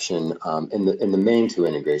the option, in the main two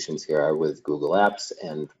integrations here are with Google Apps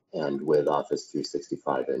and with Office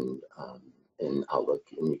 365 and Outlook,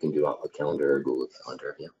 and you can do Outlook Calendar or Google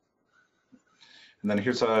Calendar, yeah. And then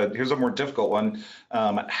here's a more difficult one.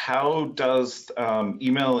 How does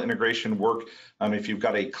email integration work if you've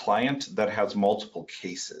got a client that has multiple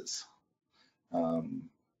cases?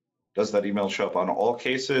 Does that email show up on all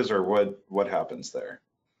cases, or what happens there?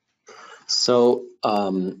 So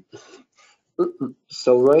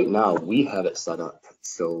right now we have it set up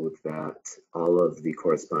so that all of the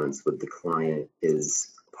correspondence with the client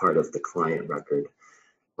is part of the client record.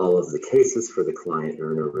 All of the cases for the client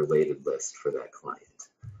are in a related list for that client.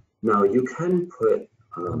 Now you can put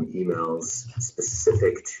emails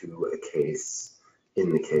specific to a case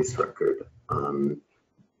in the case record.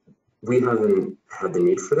 We haven't had the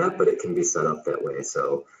need for that, but it can be set up that way.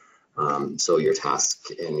 So, so your task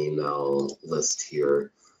and email list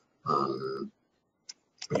here,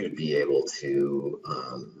 you'd be able to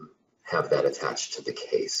have that attached to the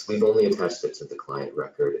case. We've only attached it to the client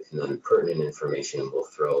record, and then pertinent information we'll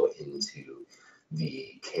throw into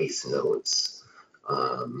the case notes.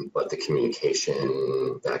 But the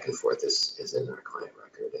communication back and forth is in our client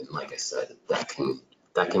record. And like I said, that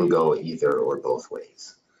can go either or both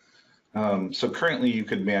ways. So currently you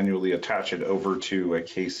could manually attach it over to a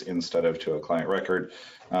case instead of to a client record.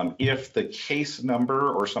 If the case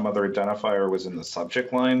number or some other identifier was in the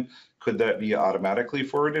subject line, could that be automatically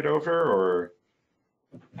forwarded over, or?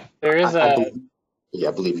 There is I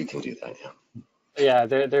believe you can do that, yeah. Yeah,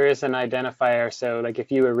 there is an identifier. So like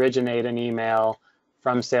if you originate an email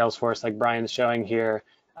from Salesforce, like Brian's showing here,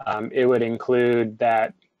 it would include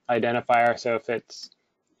that identifier. So if it's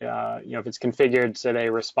if it's configured so they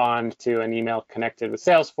respond to an email connected with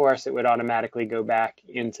Salesforce, it would automatically go back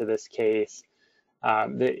into this case.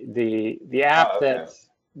 The app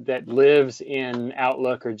that lives in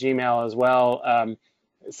Outlook or Gmail as well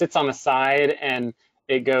sits on the side, and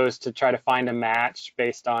it goes to try to find a match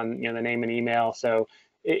based on the name and email. So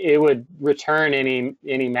it would return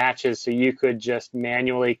any matches. So you could just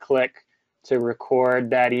manually click to record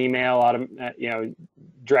that email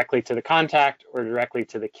directly to the contact or directly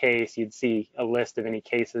to the case. You'd see a list of any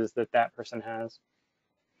cases that person has.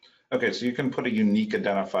 Okay, so you can put a unique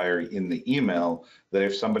identifier in the email that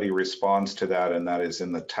if somebody responds to that and that is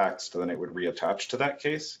in the text, then it would reattach to that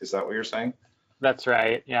case. Is that what you're saying? That's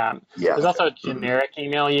right, yeah. Yeah. There's also a generic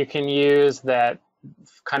email you can use that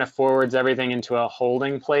kind of forwards everything into a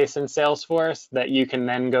holding place in Salesforce that you can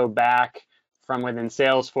then go back from within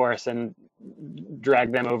Salesforce and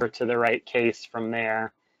drag them over to the right case from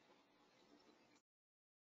there.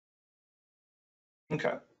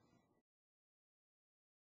 Okay.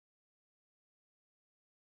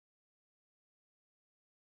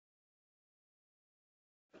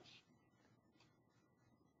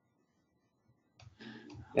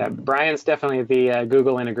 Yeah, Brian's definitely the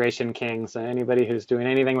Google integration king. So anybody who's doing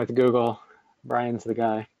anything with Google, Brian's the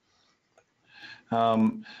guy.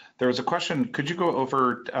 There was a question, could you go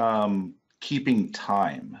over keeping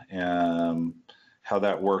time, how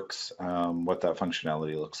that works, what that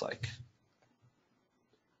functionality looks like?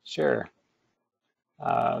 Sure.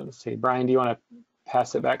 Let's see, Brian, do you want to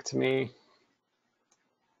pass it back to me?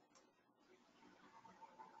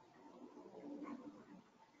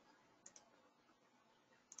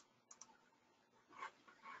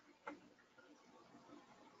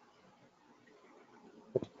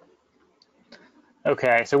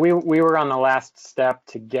 Okay, so we were on the last step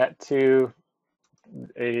to get to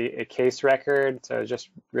a case record. So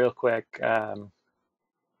just real quick, the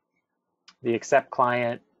accept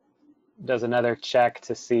client does another check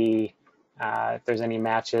to see if there's any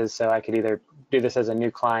matches. So I could either do this as a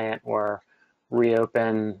new client or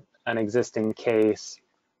reopen an existing case.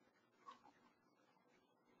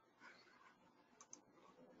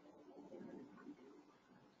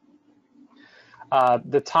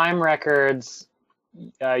 The time records,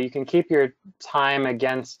 you can keep your time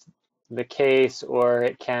against the case, or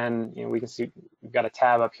it can, we can see we've got a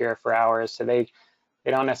tab up here for hours, so they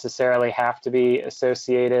don't necessarily have to be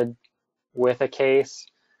associated with a case.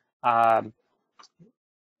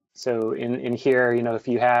 So in here, if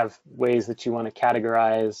you have ways that you want to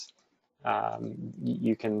categorize,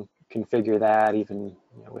 you can configure that even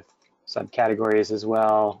with subcategories as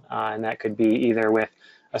well, and that could be either with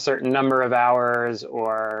a certain number of hours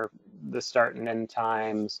or the start and end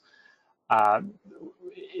times.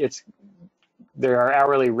 There are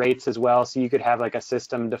hourly rates as well, so you could have like a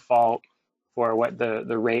system default for what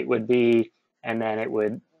the rate would be, and then it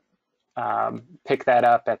would pick that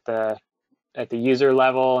up at the user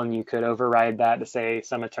level, and you could override that to say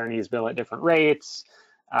some attorneys bill at different rates,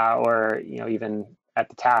 or even at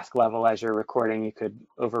the task level as you're recording, you could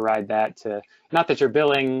override that to, not that you're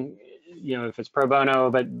billing if it's pro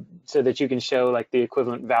bono, but so that you can show like the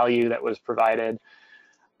equivalent value that was provided.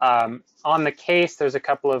 On the case, there's a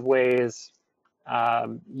couple of ways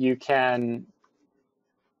you can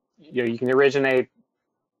originate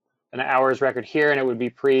an hours record here, and it would be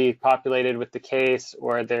pre-populated with the case,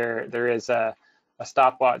 or there is a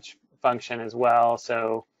stopwatch function as well.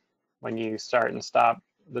 So when you start and stop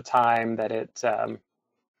the time, that it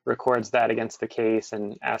records that against the case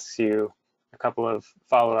and asks you a couple of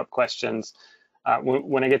follow-up questions.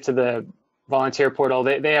 when I get to the volunteer portal,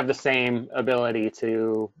 they have the same ability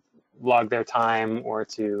to log their time or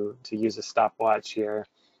to use a stopwatch here.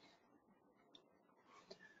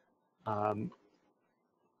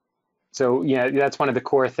 So yeah, that's one of the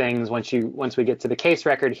core things once we get to the case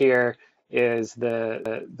record here is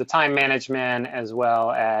the time management, as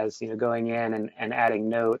well as going in and adding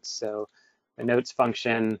notes. So the notes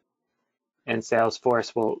function in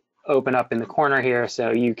Salesforce will open up in the corner here,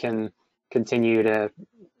 so you can continue to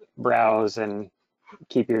browse and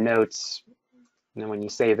keep your notes. And then when you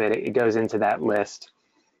save it, it goes into that list.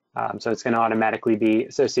 So it's going to automatically be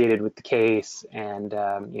associated with the case, and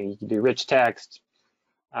you can do rich text.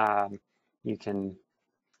 You can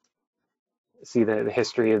see the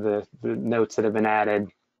history of the notes that have been added.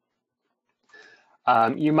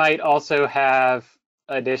 You might also have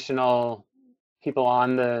additional people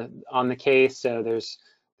on the case. So there's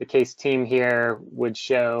the case team here would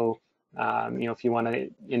show, if you want to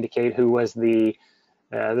indicate who was the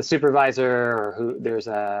supervisor, or who there's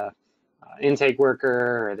a intake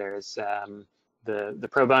worker, or there's the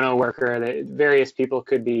pro bono worker. Various people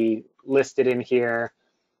could be listed in here.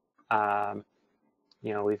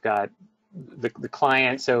 We've got the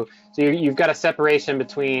client. So you've got a separation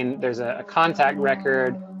between, there's a contact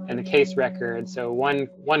record and the case record. So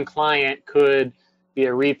one client could be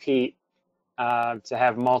a repeat to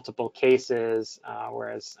have multiple cases,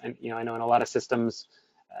 whereas I know in a lot of systems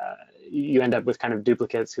you end up with kind of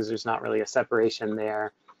duplicates because there's not really a separation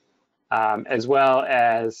there, as well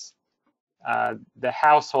as the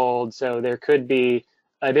household. So there could be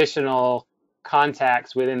additional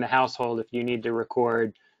contacts within the household if you need to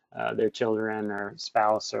record their children or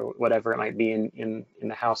spouse or whatever it might be in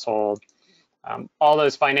the household. All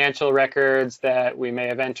those financial records that we may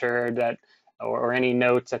have entered, that or any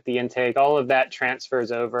notes at the intake, all of that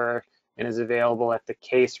transfers over and is available at the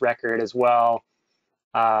case record as well.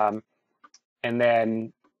 And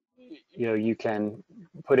then you can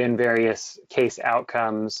put in various case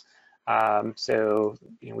outcomes. So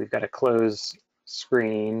we've got a close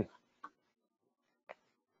screen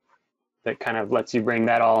that kind of lets you bring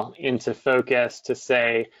that all into focus to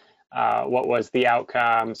say what was the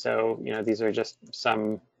outcome. So these are just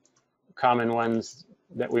some common ones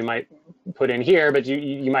that we might put in here, but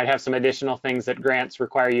you might have some additional things that grants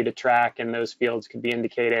require you to track, and those fields could be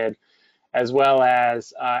indicated, as well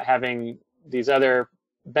as having these other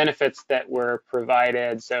benefits that were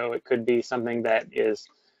provided. So it could be something that is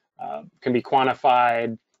can be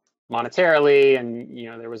quantified monetarily, and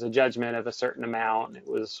there was a judgment of a certain amount, it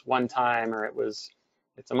was one time, or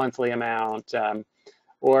it's a monthly amount,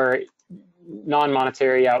 or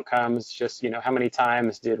non-monetary outcomes, just how many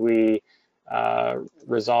times did we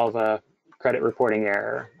resolve a credit reporting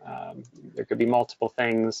error. There could be multiple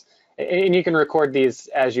things, and you can record these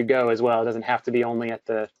as you go as well. It doesn't have to be only at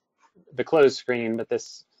the close screen, but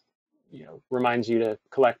this reminds you to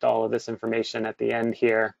collect all of this information at the end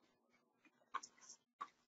here.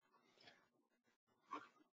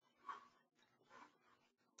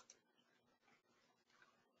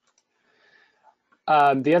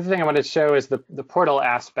 The other thing I wanted to show is the portal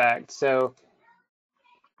aspect. So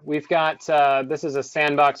we've got, this is a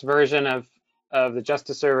sandbox version of the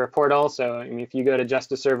JusticeServer portal. So I mean, if you go to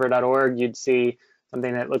justiceserver.org, you'd see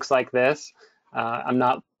something that looks like this. I'm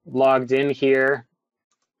not logged in here.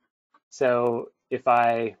 So if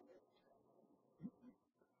I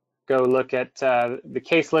go look at the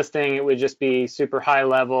case listing, it would just be super high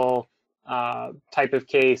level, type of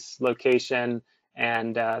case, location,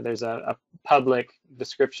 and there's a public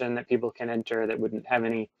description that people can enter that wouldn't have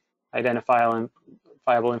any identifiable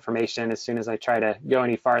information. As soon as I try to go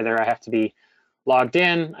any farther, I have to be logged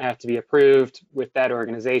in, I have to be approved with that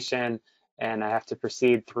organization, and I have to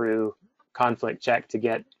proceed through conflict check to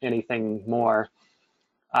get anything more.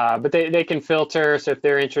 But they can filter, so if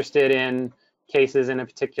they're interested in cases in a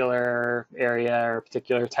particular area or a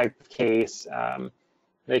particular type of case,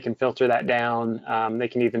 they can filter that down. They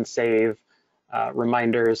can even save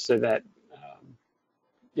reminders so that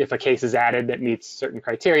if a case is added that meets certain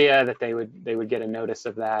criteria, that they would get a notice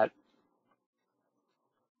of that.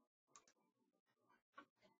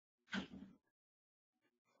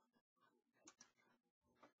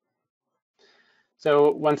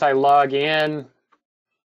 So once I log in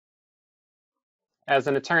as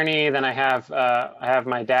an attorney, then I have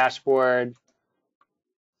my dashboard.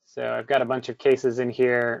 So I've got a bunch of cases in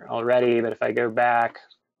here already, but if I go back,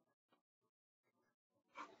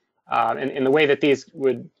 and the way that these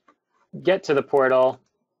would get to the portal,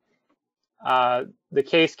 the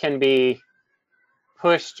case can be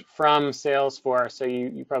pushed from Salesforce. So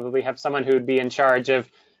you probably have someone who would be in charge of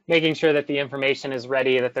making sure that the information is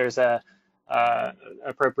ready, that there's a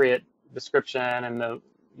appropriate description and the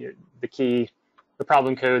key, the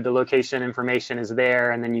problem code, the location information is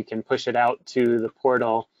there, and then you can push it out to the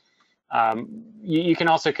portal. You can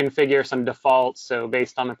also configure some defaults. So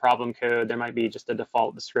based on the problem code, there might be just a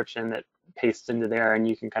default description that pastes into there, and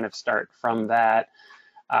you can kind of start from that.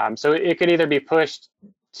 So it could either be pushed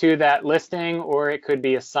to that listing, or it could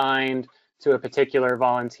be assigned to a particular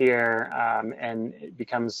volunteer, and it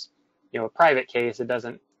becomes, a private case.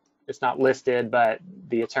 It's not listed, but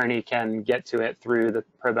the attorney can get to it through the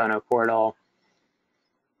pro bono portal.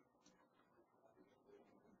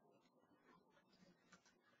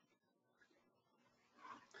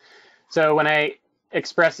 So when I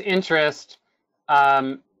express interest,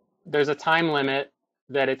 there's a time limit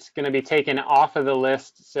that it's going to be taken off of the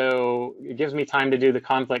list. So it gives me time to do the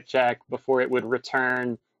conflict check before it would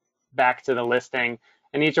return back to the listing.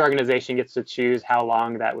 And each organization gets to choose how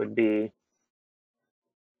long that would be.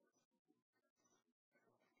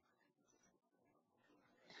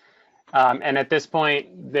 And at this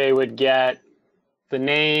point, they would get the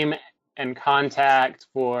name and contact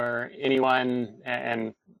for anyone,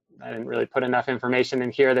 and I didn't really put enough information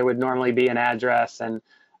in here. There would normally be an address, and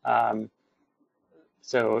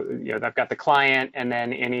so I've got the client, and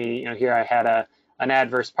then any, here I had an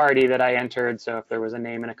adverse party that I entered. So if there was a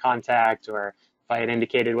name and a contact, or if I had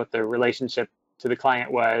indicated what the relationship to the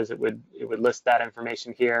client was, it would list that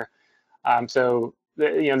information here. So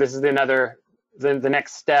this is the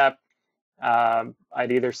next step.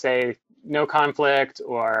 I'd either say no conflict,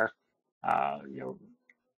 or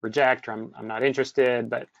reject, or I'm not interested.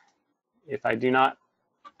 But if I do not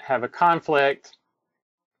have a conflict,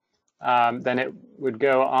 then it would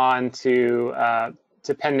go on to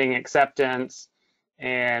pending acceptance,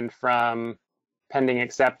 and from pending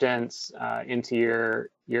acceptance into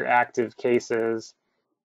your active cases.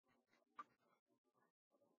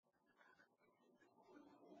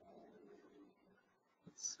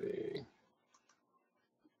 Let's see.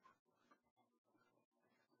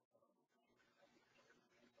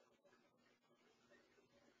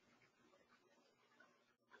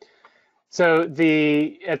 So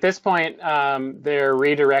at this point, they're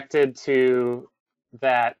redirected to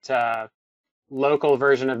that local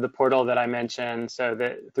version of the portal that I mentioned. So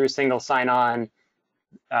that through single sign-on,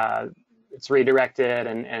 it's redirected,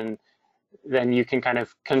 and then you can kind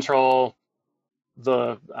of control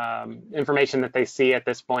the information that they see at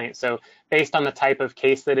this point. So based on the type of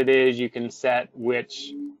case that it is, you can set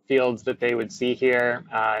which fields that they would see here.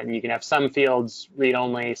 And you can have some fields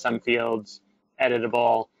read-only, some fields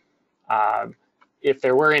editable. If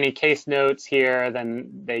there were any case notes here,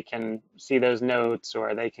 then they can see those notes,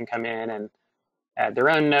 or they can come in and add their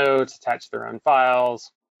own notes, attach their own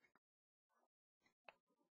files.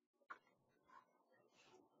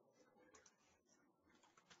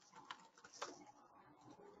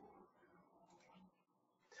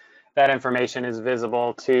 That information is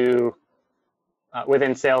visible to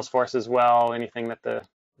within Salesforce as well. Anything that the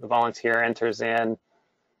volunteer enters in,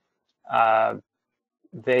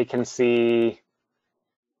 they can see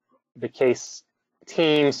the case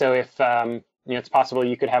team. So if it's possible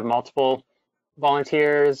you could have multiple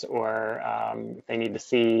volunteers, or if they need to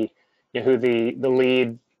see who the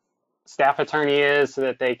lead staff attorney is, so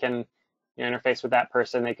that they can interface with that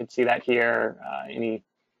person, they could see that here. Any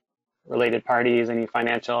related parties, any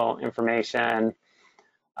financial information,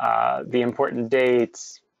 the important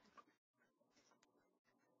dates,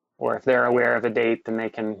 or if they're aware of a date, then they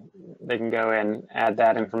can go and add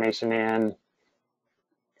that information in.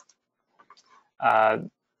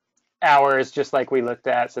 Hours, just like we looked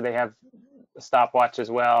at, so they have a stopwatch as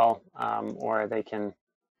well, or they can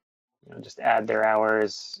just add their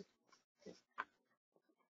hours.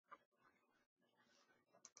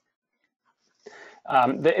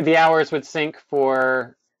 The hours would sync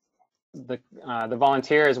for the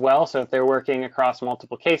volunteer as well. So if they're working across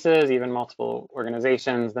multiple cases, even multiple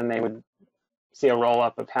organizations, then they would see a roll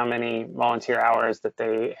up of how many volunteer hours that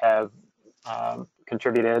they have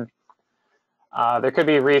contributed. There could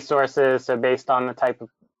be resources, so based on the type of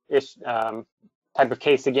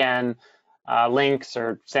case, again, links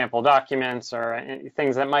or sample documents or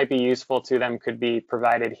things that might be useful to them could be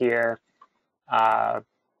provided here.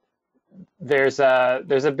 There's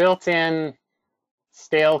a built-in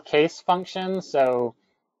stale case function, so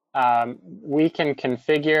we can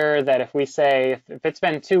configure that if we say, if it's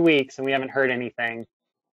been 2 weeks and we haven't heard anything,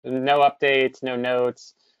 no updates, no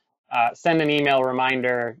notes, send an email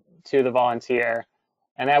reminder to the volunteer,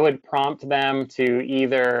 and that would prompt them to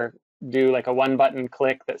either do like a one-button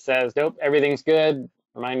click that says, nope, everything's good,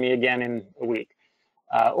 remind me again in a week,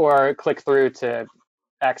 or click through to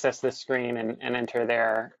access this screen and enter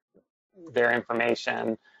their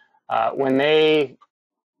information. When they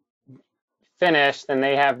finish, then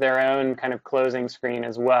they have their own kind of closing screen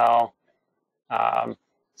as well.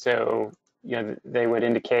 So, you know, they would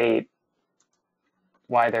indicate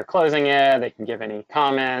why they're closing it. They can give any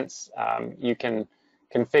comments. You can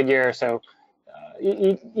configure. So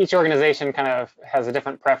each organization kind of has a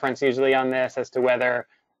different preference usually on this as to whether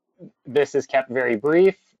this is kept very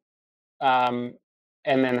brief, and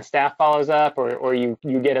then the staff follows up, or you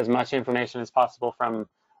get as much information as possible from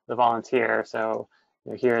the volunteer. So,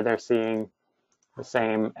 you know, here they're seeing the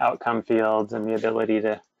same outcome fields and the ability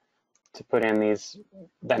to put in these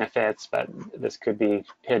benefits, but this could be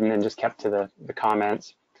hidden and just kept to the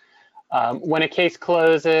comments. When a case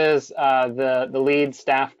closes, the lead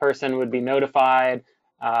staff person would be notified.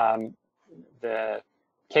 The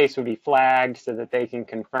case would be flagged so that they can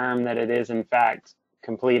confirm that it is in fact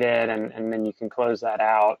completed, and then you can close that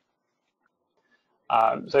out.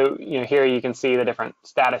 So, you know, here you can see the different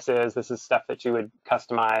statuses. This is stuff that you would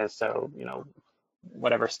customize. So, you know,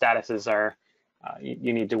 whatever statuses are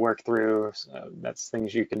you need to work through. So that's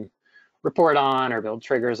things you can report on or build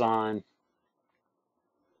triggers on.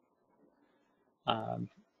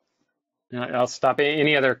 I'll stop.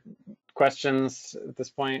 Any other questions at this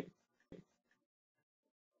point?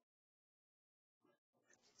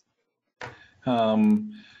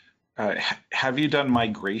 Have you done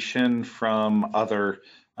migration from other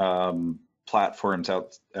platforms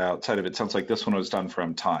outside of it? Sounds like this one was done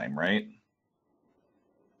from Time, right?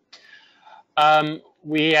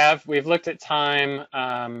 We've looked at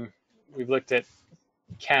Time. We've looked at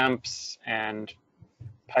Kemps and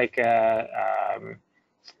Pica.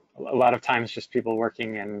 A lot of times just people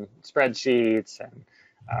working in spreadsheets. And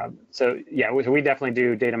so yeah, we definitely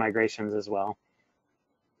do data migrations as well.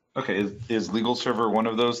 Okay, is LegalServer one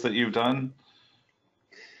of those that you've done?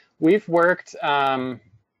 We've worked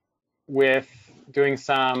with doing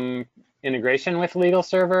some integration with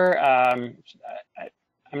LegalServer.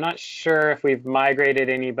 I'm not sure if we've migrated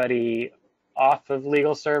anybody off of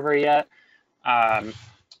LegalServer yet,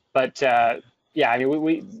 but yeah, I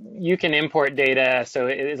mean, you can import data, so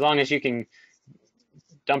as long as you can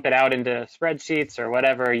dump it out into spreadsheets or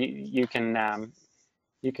whatever, you can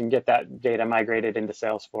get that data migrated into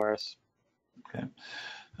Salesforce. Okay,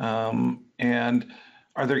 and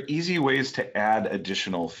are there easy ways to add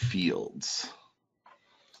additional fields?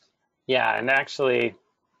 Yeah, and actually,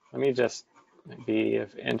 let me just be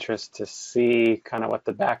of interest to see kind of what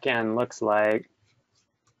the back end looks like.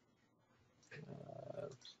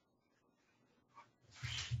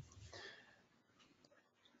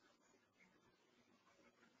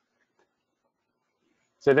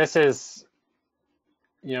 So this is,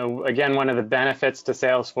 you know, again, one of the benefits to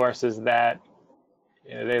Salesforce is that,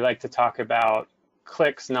 you know, they like to talk about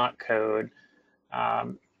clicks, not code.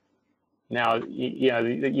 Now, you know,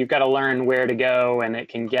 you've got to learn where to go, and it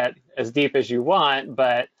can get as deep as you want,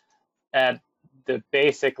 but at the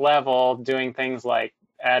basic level, doing things like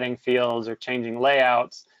adding fields or changing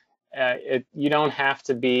layouts, you don't have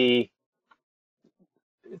to be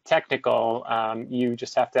technical. You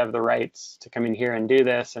just have to have the rights to come in here and do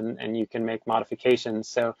this, and you can make modifications.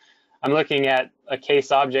 So I'm looking at a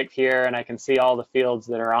case object here, and I can see all the fields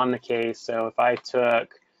that are on the case. So if I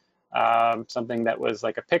took something that was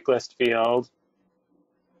like a pick list field,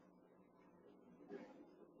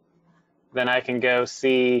 then I can go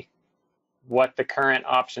see what the current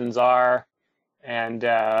options are and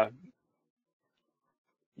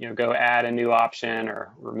you know, go add a new option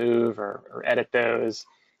or remove or edit those.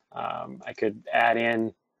 I could add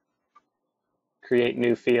in, create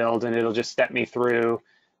new fields, and it'll just step me through.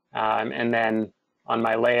 And then on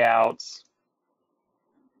my layouts,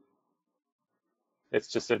 it's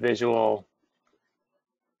just a visual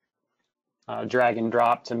drag and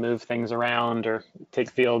drop to move things around or take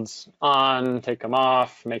fields on, take them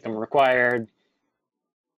off, make them required.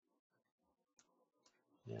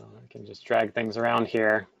 You know, I can just drag things around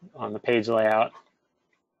here on the page layout.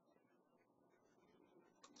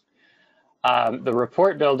 The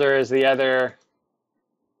report builder is the other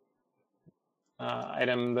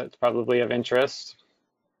item that's probably of interest.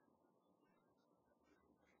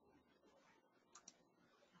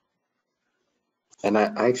 And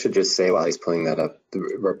I should just say while he's pulling that up, the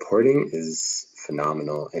reporting is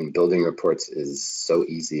phenomenal, and building reports is so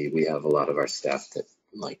easy. We have a lot of our staff that,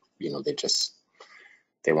 like, you know,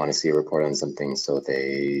 they want to see a report on something, so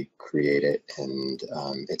they create it, and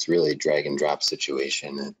it's really a drag and drop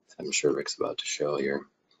situation that I'm sure Rick's about to show here.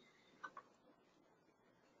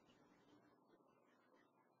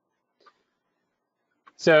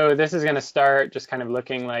 So this is going to start just kind of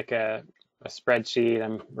looking like a spreadsheet.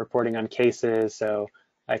 I'm reporting on cases, so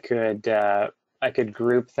I could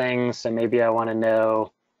group things. So maybe I want to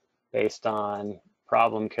know based on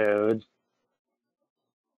problem code.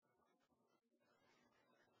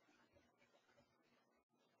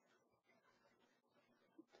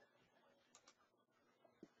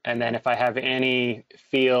 And then if I have any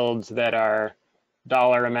fields that are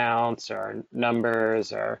dollar amounts or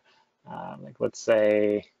numbers or like let's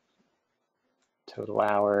say total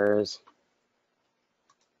hours.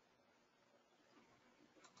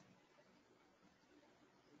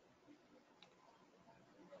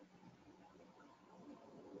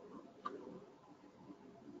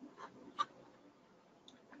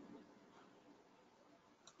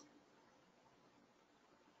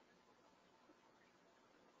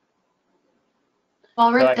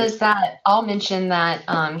 While Rick does that, I'll mention that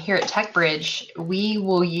here at TechBridge, we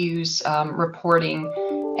will use reporting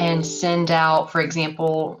and send out, for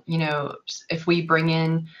example, if we bring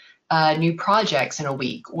in new projects in a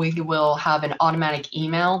week, we will have an automatic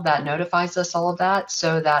email that notifies us all of that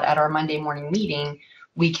so that at our Monday morning meeting,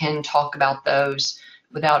 we can talk about those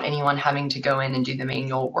without anyone having to go in and do the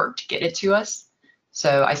manual work to get it to us.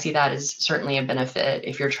 So I see that as certainly a benefit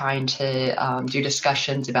if you're trying to do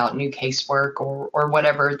discussions about new casework or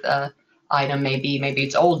whatever the item may be. Maybe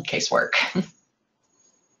it's old casework.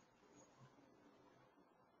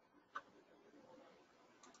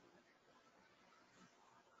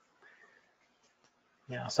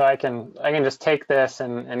 Yeah, so I can just take this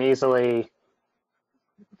and easily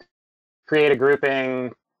create a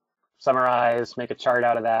grouping, summarize, make a chart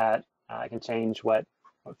out of that. I can change what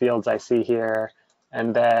fields I see here.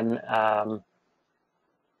 And then,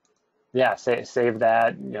 yeah, save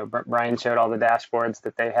that. Brian showed all the dashboards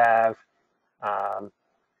that they have.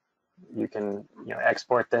 You can,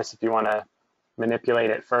 export this if you want to manipulate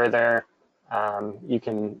it further. You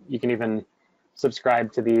can even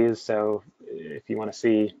subscribe to these. So if you want to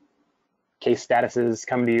see case statuses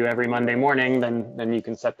come to you every Monday morning, then you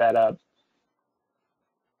can set that up.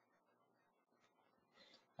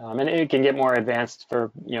 And it can get more advanced for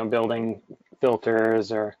building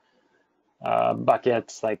filters or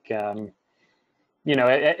buckets. Like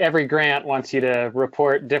every grant wants you to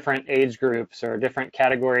report different age groups or different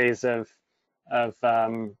categories of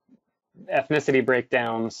ethnicity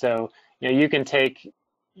breakdown. So you can take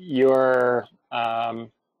your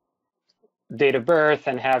date of birth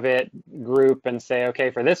and have it group and say, okay,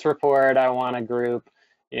 for this report I want to group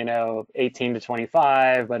 18 to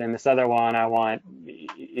 25, but in this other one I want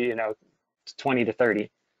 20 to 30.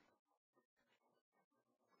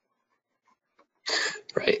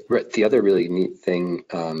 Right. The other really neat thing,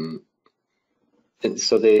 and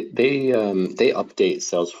so they update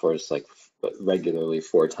Salesforce like regularly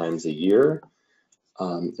 4 times a year.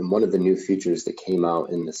 And one of the new features that came out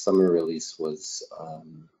in the summer release was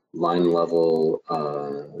line level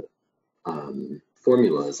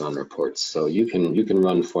formulas on reports. So you can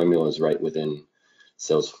run formulas right within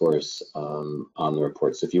Salesforce on the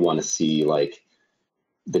report. So if you want to see like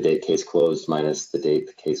the date case closed minus the date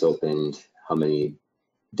the case opened, how many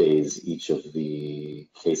days each of the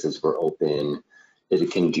cases were open,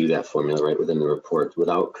 it can do that formula right within the report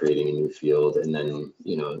without creating a new field. And then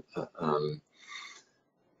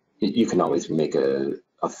you can always make a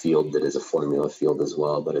field that is a formula field as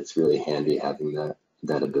well, but it's really handy having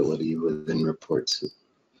that ability within reports.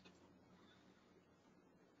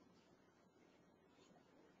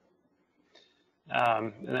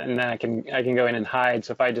 And then I can go in and hide.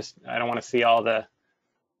 So if I don't want to see all the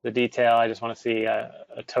detail, I just want to see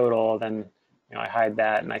a total, then I hide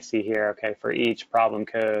that and I see here, okay, for each problem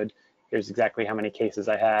code, here's exactly how many cases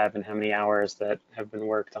I have and how many hours that have been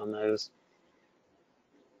worked on those.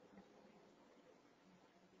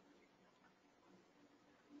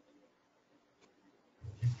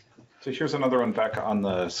 So here's another one back on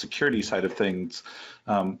the security side of things.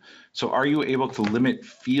 So are you able to limit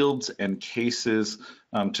fields and cases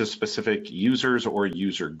to specific users or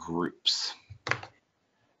user groups?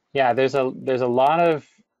 Yeah, there's a lot of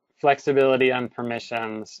flexibility on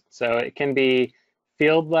permissions. So it can be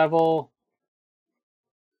field level,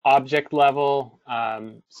 object level.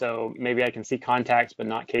 So maybe I can see contacts but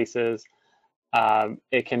not cases.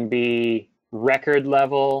 It can be record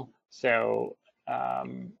level. So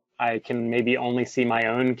I can maybe only see my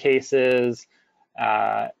own cases,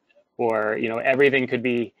 or everything could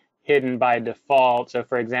be hidden by default. So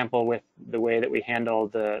for example, with the way that we handle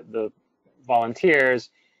the volunteers,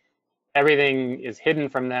 everything is hidden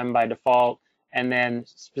from them by default, and then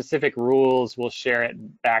specific rules will share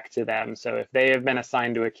it back to them. So if they have been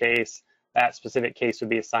assigned to a case, that specific case would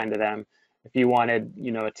be assigned to them. If you wanted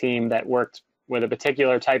a team that worked with a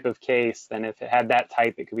particular type of case, then if it had that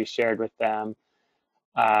type, it could be shared with them.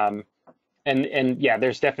 And yeah,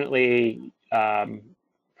 there's definitely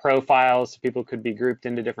profiles. People could be grouped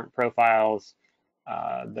into different profiles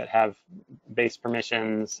that have base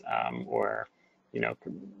permissions, or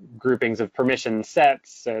groupings of permission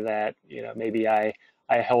sets, so that maybe I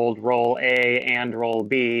hold role A and role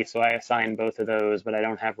B, so I assign both of those, but I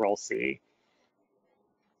don't have role C.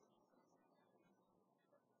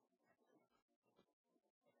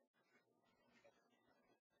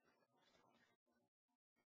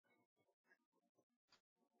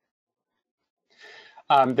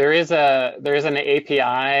 There is an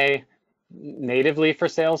API natively for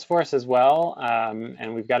Salesforce as well,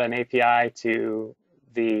 and we've got an API to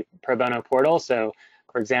the pro bono portal. So,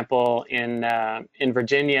 for example, in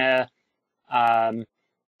Virginia,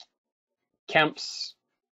 Kemp's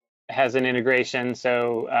has an integration.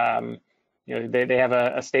 So they have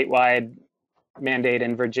a statewide mandate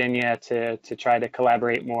in Virginia to try to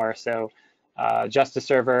collaborate more. So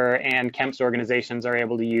JusticeServer and Kemp's organizations are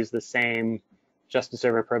able to use the same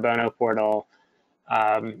JusticeServer pro bono portal.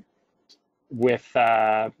 With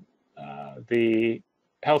the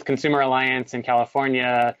Health Consumer Alliance in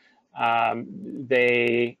California,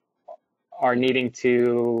 they are needing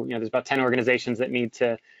to, there's about 10 organizations that need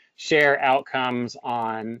to share outcomes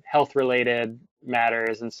on health-related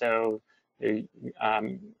matters, and so they're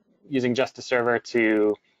using JusticeServer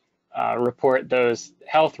to report those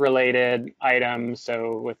health-related items.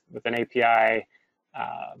 So with an API,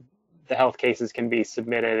 the health cases can be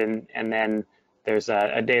submitted, and then there's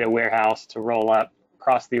a data warehouse to roll up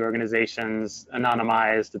across the organizations,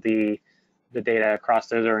 anonymized the data across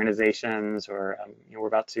those organizations. Or we're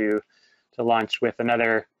about to launch with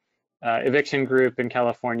another eviction group in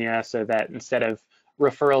California, so that instead of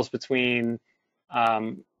referrals between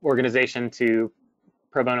organization to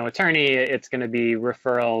pro bono attorney, it's going to be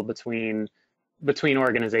referral between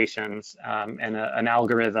organizations, and an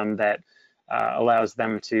algorithm that allows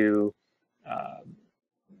them to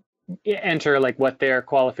enter like what their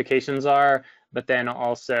qualifications are, but then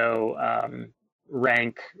also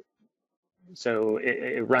rank. So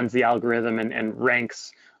it runs the algorithm and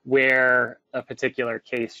ranks where a particular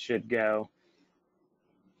case should go.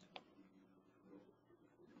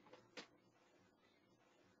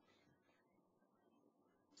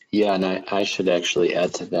 Yeah, and I should actually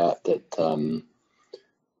add to that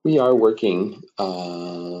we are working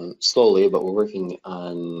slowly, but we're working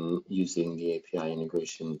on using the API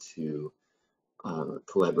integration to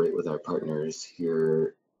collaborate with our partners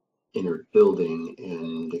here in our building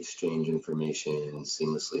and exchange information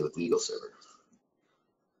seamlessly with LegalServer.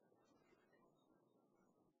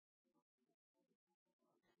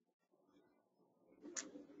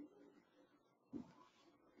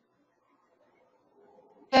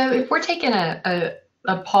 So if we're taking a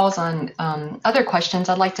pause on other questions,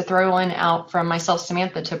 I'd like to throw one out from myself,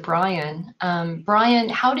 Samantha, to Brian. Brian,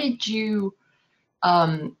 how did you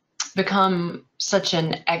become such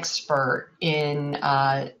an expert in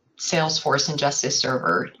Salesforce and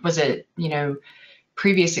JusticeServer? Was it,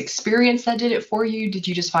 previous experience that did it for you? Did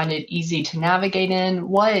you just find it easy to navigate in?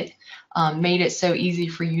 What made it so easy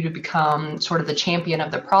for you to become sort of the champion of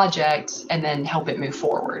the project and then help it move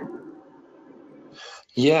forward?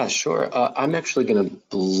 Yeah, sure. I'm actually going to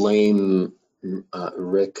blame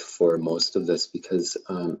Rick for most of this, because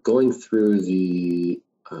going through the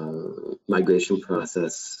migration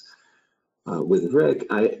process with Rick,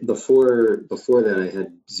 before that I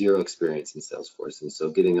had zero experience in Salesforce, and so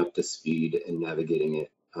getting up to speed and navigating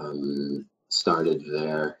it started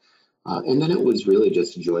there. And then it was really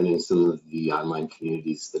just joining some of the online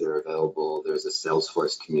communities that are available. There's a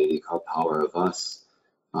Salesforce community called Power of Us.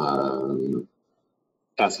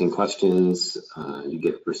 Asking questions, you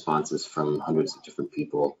get responses from hundreds of different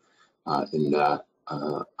people in that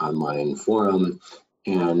online forum,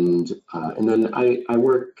 and then I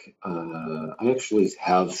work. I actually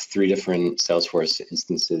have 3 different Salesforce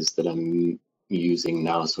instances that I'm using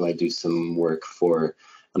now. So I do some work for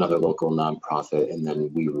another local nonprofit, and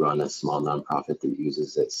then we run a small nonprofit that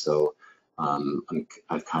uses it. So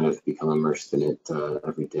I've kind of become immersed in it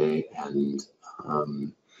every day,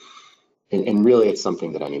 and really it's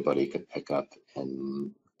something that anybody could pick up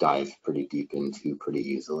and dive pretty deep into pretty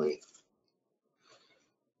easily.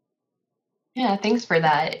 Yeah, thanks for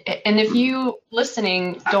that. And if you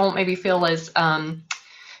listening don't maybe feel as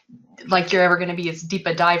like you're ever going to be as deep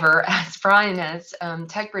a diver as Brian is,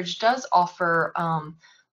 TechBridge does offer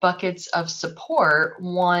buckets of support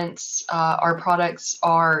once our products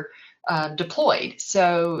are deployed.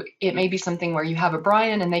 So it may be something where you have a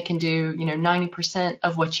Brian and they can do 90%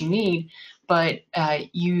 of what you need, but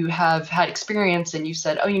you have had experience and you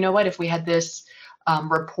said, oh, you know what, if we had this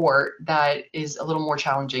report that is a little more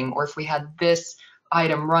challenging, or if we had this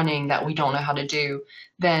item running that we don't know how to do,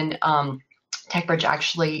 then TechBridge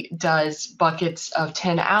actually does buckets of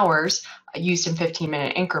 10 hours used in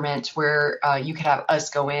 15-minute increments where you could have us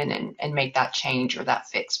go in and make that change or that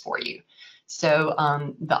fix for you. So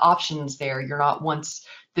the options there, you're not, once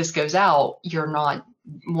this goes out, you're not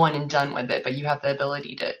one and done with it, but you have the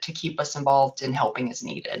ability to keep us involved in helping as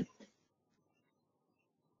needed.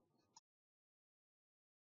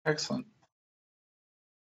 Excellent.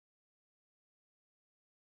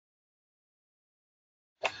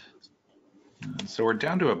 So we're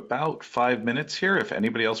down to about 5 minutes here. If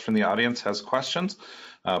anybody else from the audience has questions,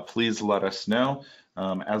 please let us know.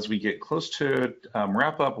 As we get close to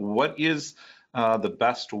wrap up, what is the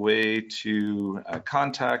best way to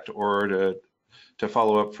contact or to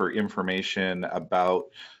follow up for information about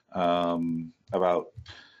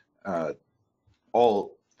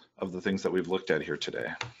all of the things that we've looked at here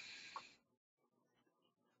today?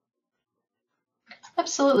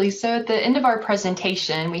 Absolutely. So at the end of our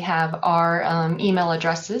presentation, we have our email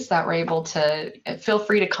addresses that we're able to, feel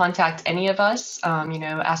free to contact any of us.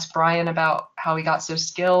 Ask Brian about how he got so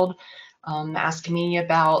skilled, ask me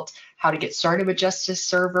about how to get started with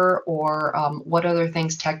JusticeServer, or what other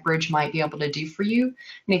things TechBridge might be able to do for you.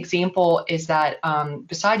 An example is that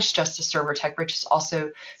besides JusticeServer, TechBridge has also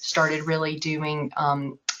started really doing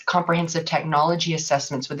comprehensive technology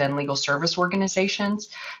assessments within legal service organizations.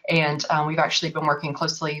 And we've actually been working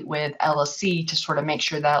closely with LSC to sort of make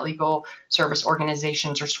sure that legal service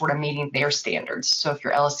organizations are sort of meeting their standards. So if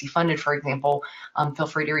you're LSC funded, for example, feel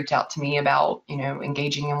free to reach out to me about,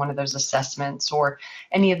 engaging in one of those assessments, or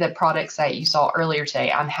any of the products that you saw earlier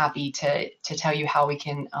today. I'm happy to tell you how we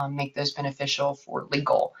can make those beneficial for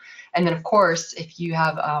legal. And then, of course, if you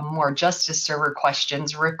have more JusticeServer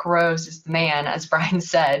questions, Rick Rose is the man, as Brian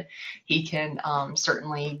said. He can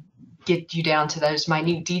certainly get you down to those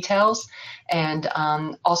minute details, and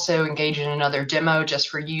also engage in another demo just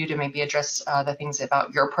for you to maybe address the things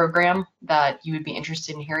about your program that you would be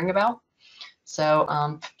interested in hearing about.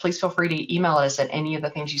 So please feel free to email us at any of the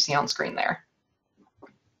things you see on screen there.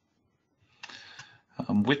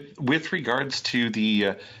 With regards to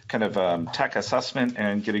the kind of tech assessment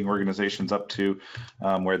and getting organizations up to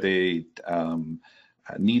where they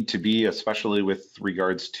need to be, especially with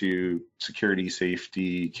regards to security,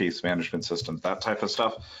 safety, case management systems, that type of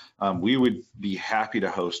stuff, we would be happy to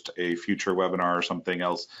host a future webinar or something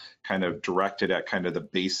else kind of directed at kind of the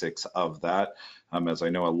basics of that. As I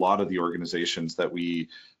know, a lot of the organizations that we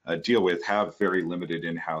deal with have very limited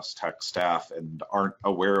in-house tech staff and aren't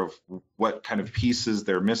aware of what kind of pieces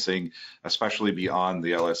they're missing, especially beyond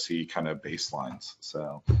the LSC kind of baselines.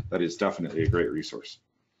 So that is definitely a great resource.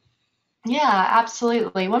 Yeah,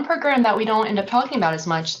 absolutely. One program that we don't end up talking about as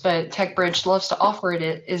much, but TechBridge loves to offer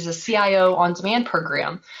it, is a CIO on-demand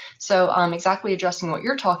program. So exactly addressing what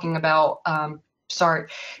you're talking about,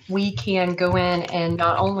 we can go in and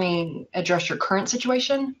not only address your current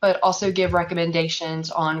situation, but also give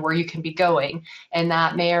recommendations on where you can be going. And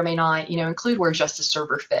that may or may not, include where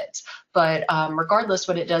JusticeServer fits. But regardless,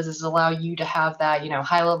 what it does is allow you to have that,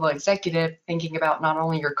 high-level executive thinking about not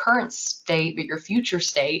only your current state, but your future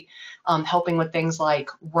state, helping with things like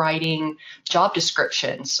writing job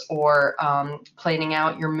descriptions, or planning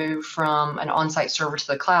out your move from an on-site server to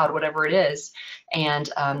the cloud, whatever it is. And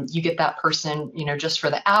you get that person, just for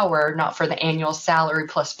the hour, not for the annual salary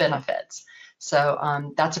plus benefits.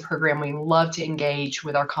 So that's a program we love to engage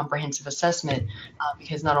with our comprehensive assessment,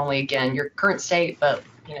 because not only, again, your current state, but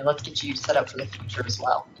let's get you set up for the future as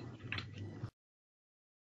well.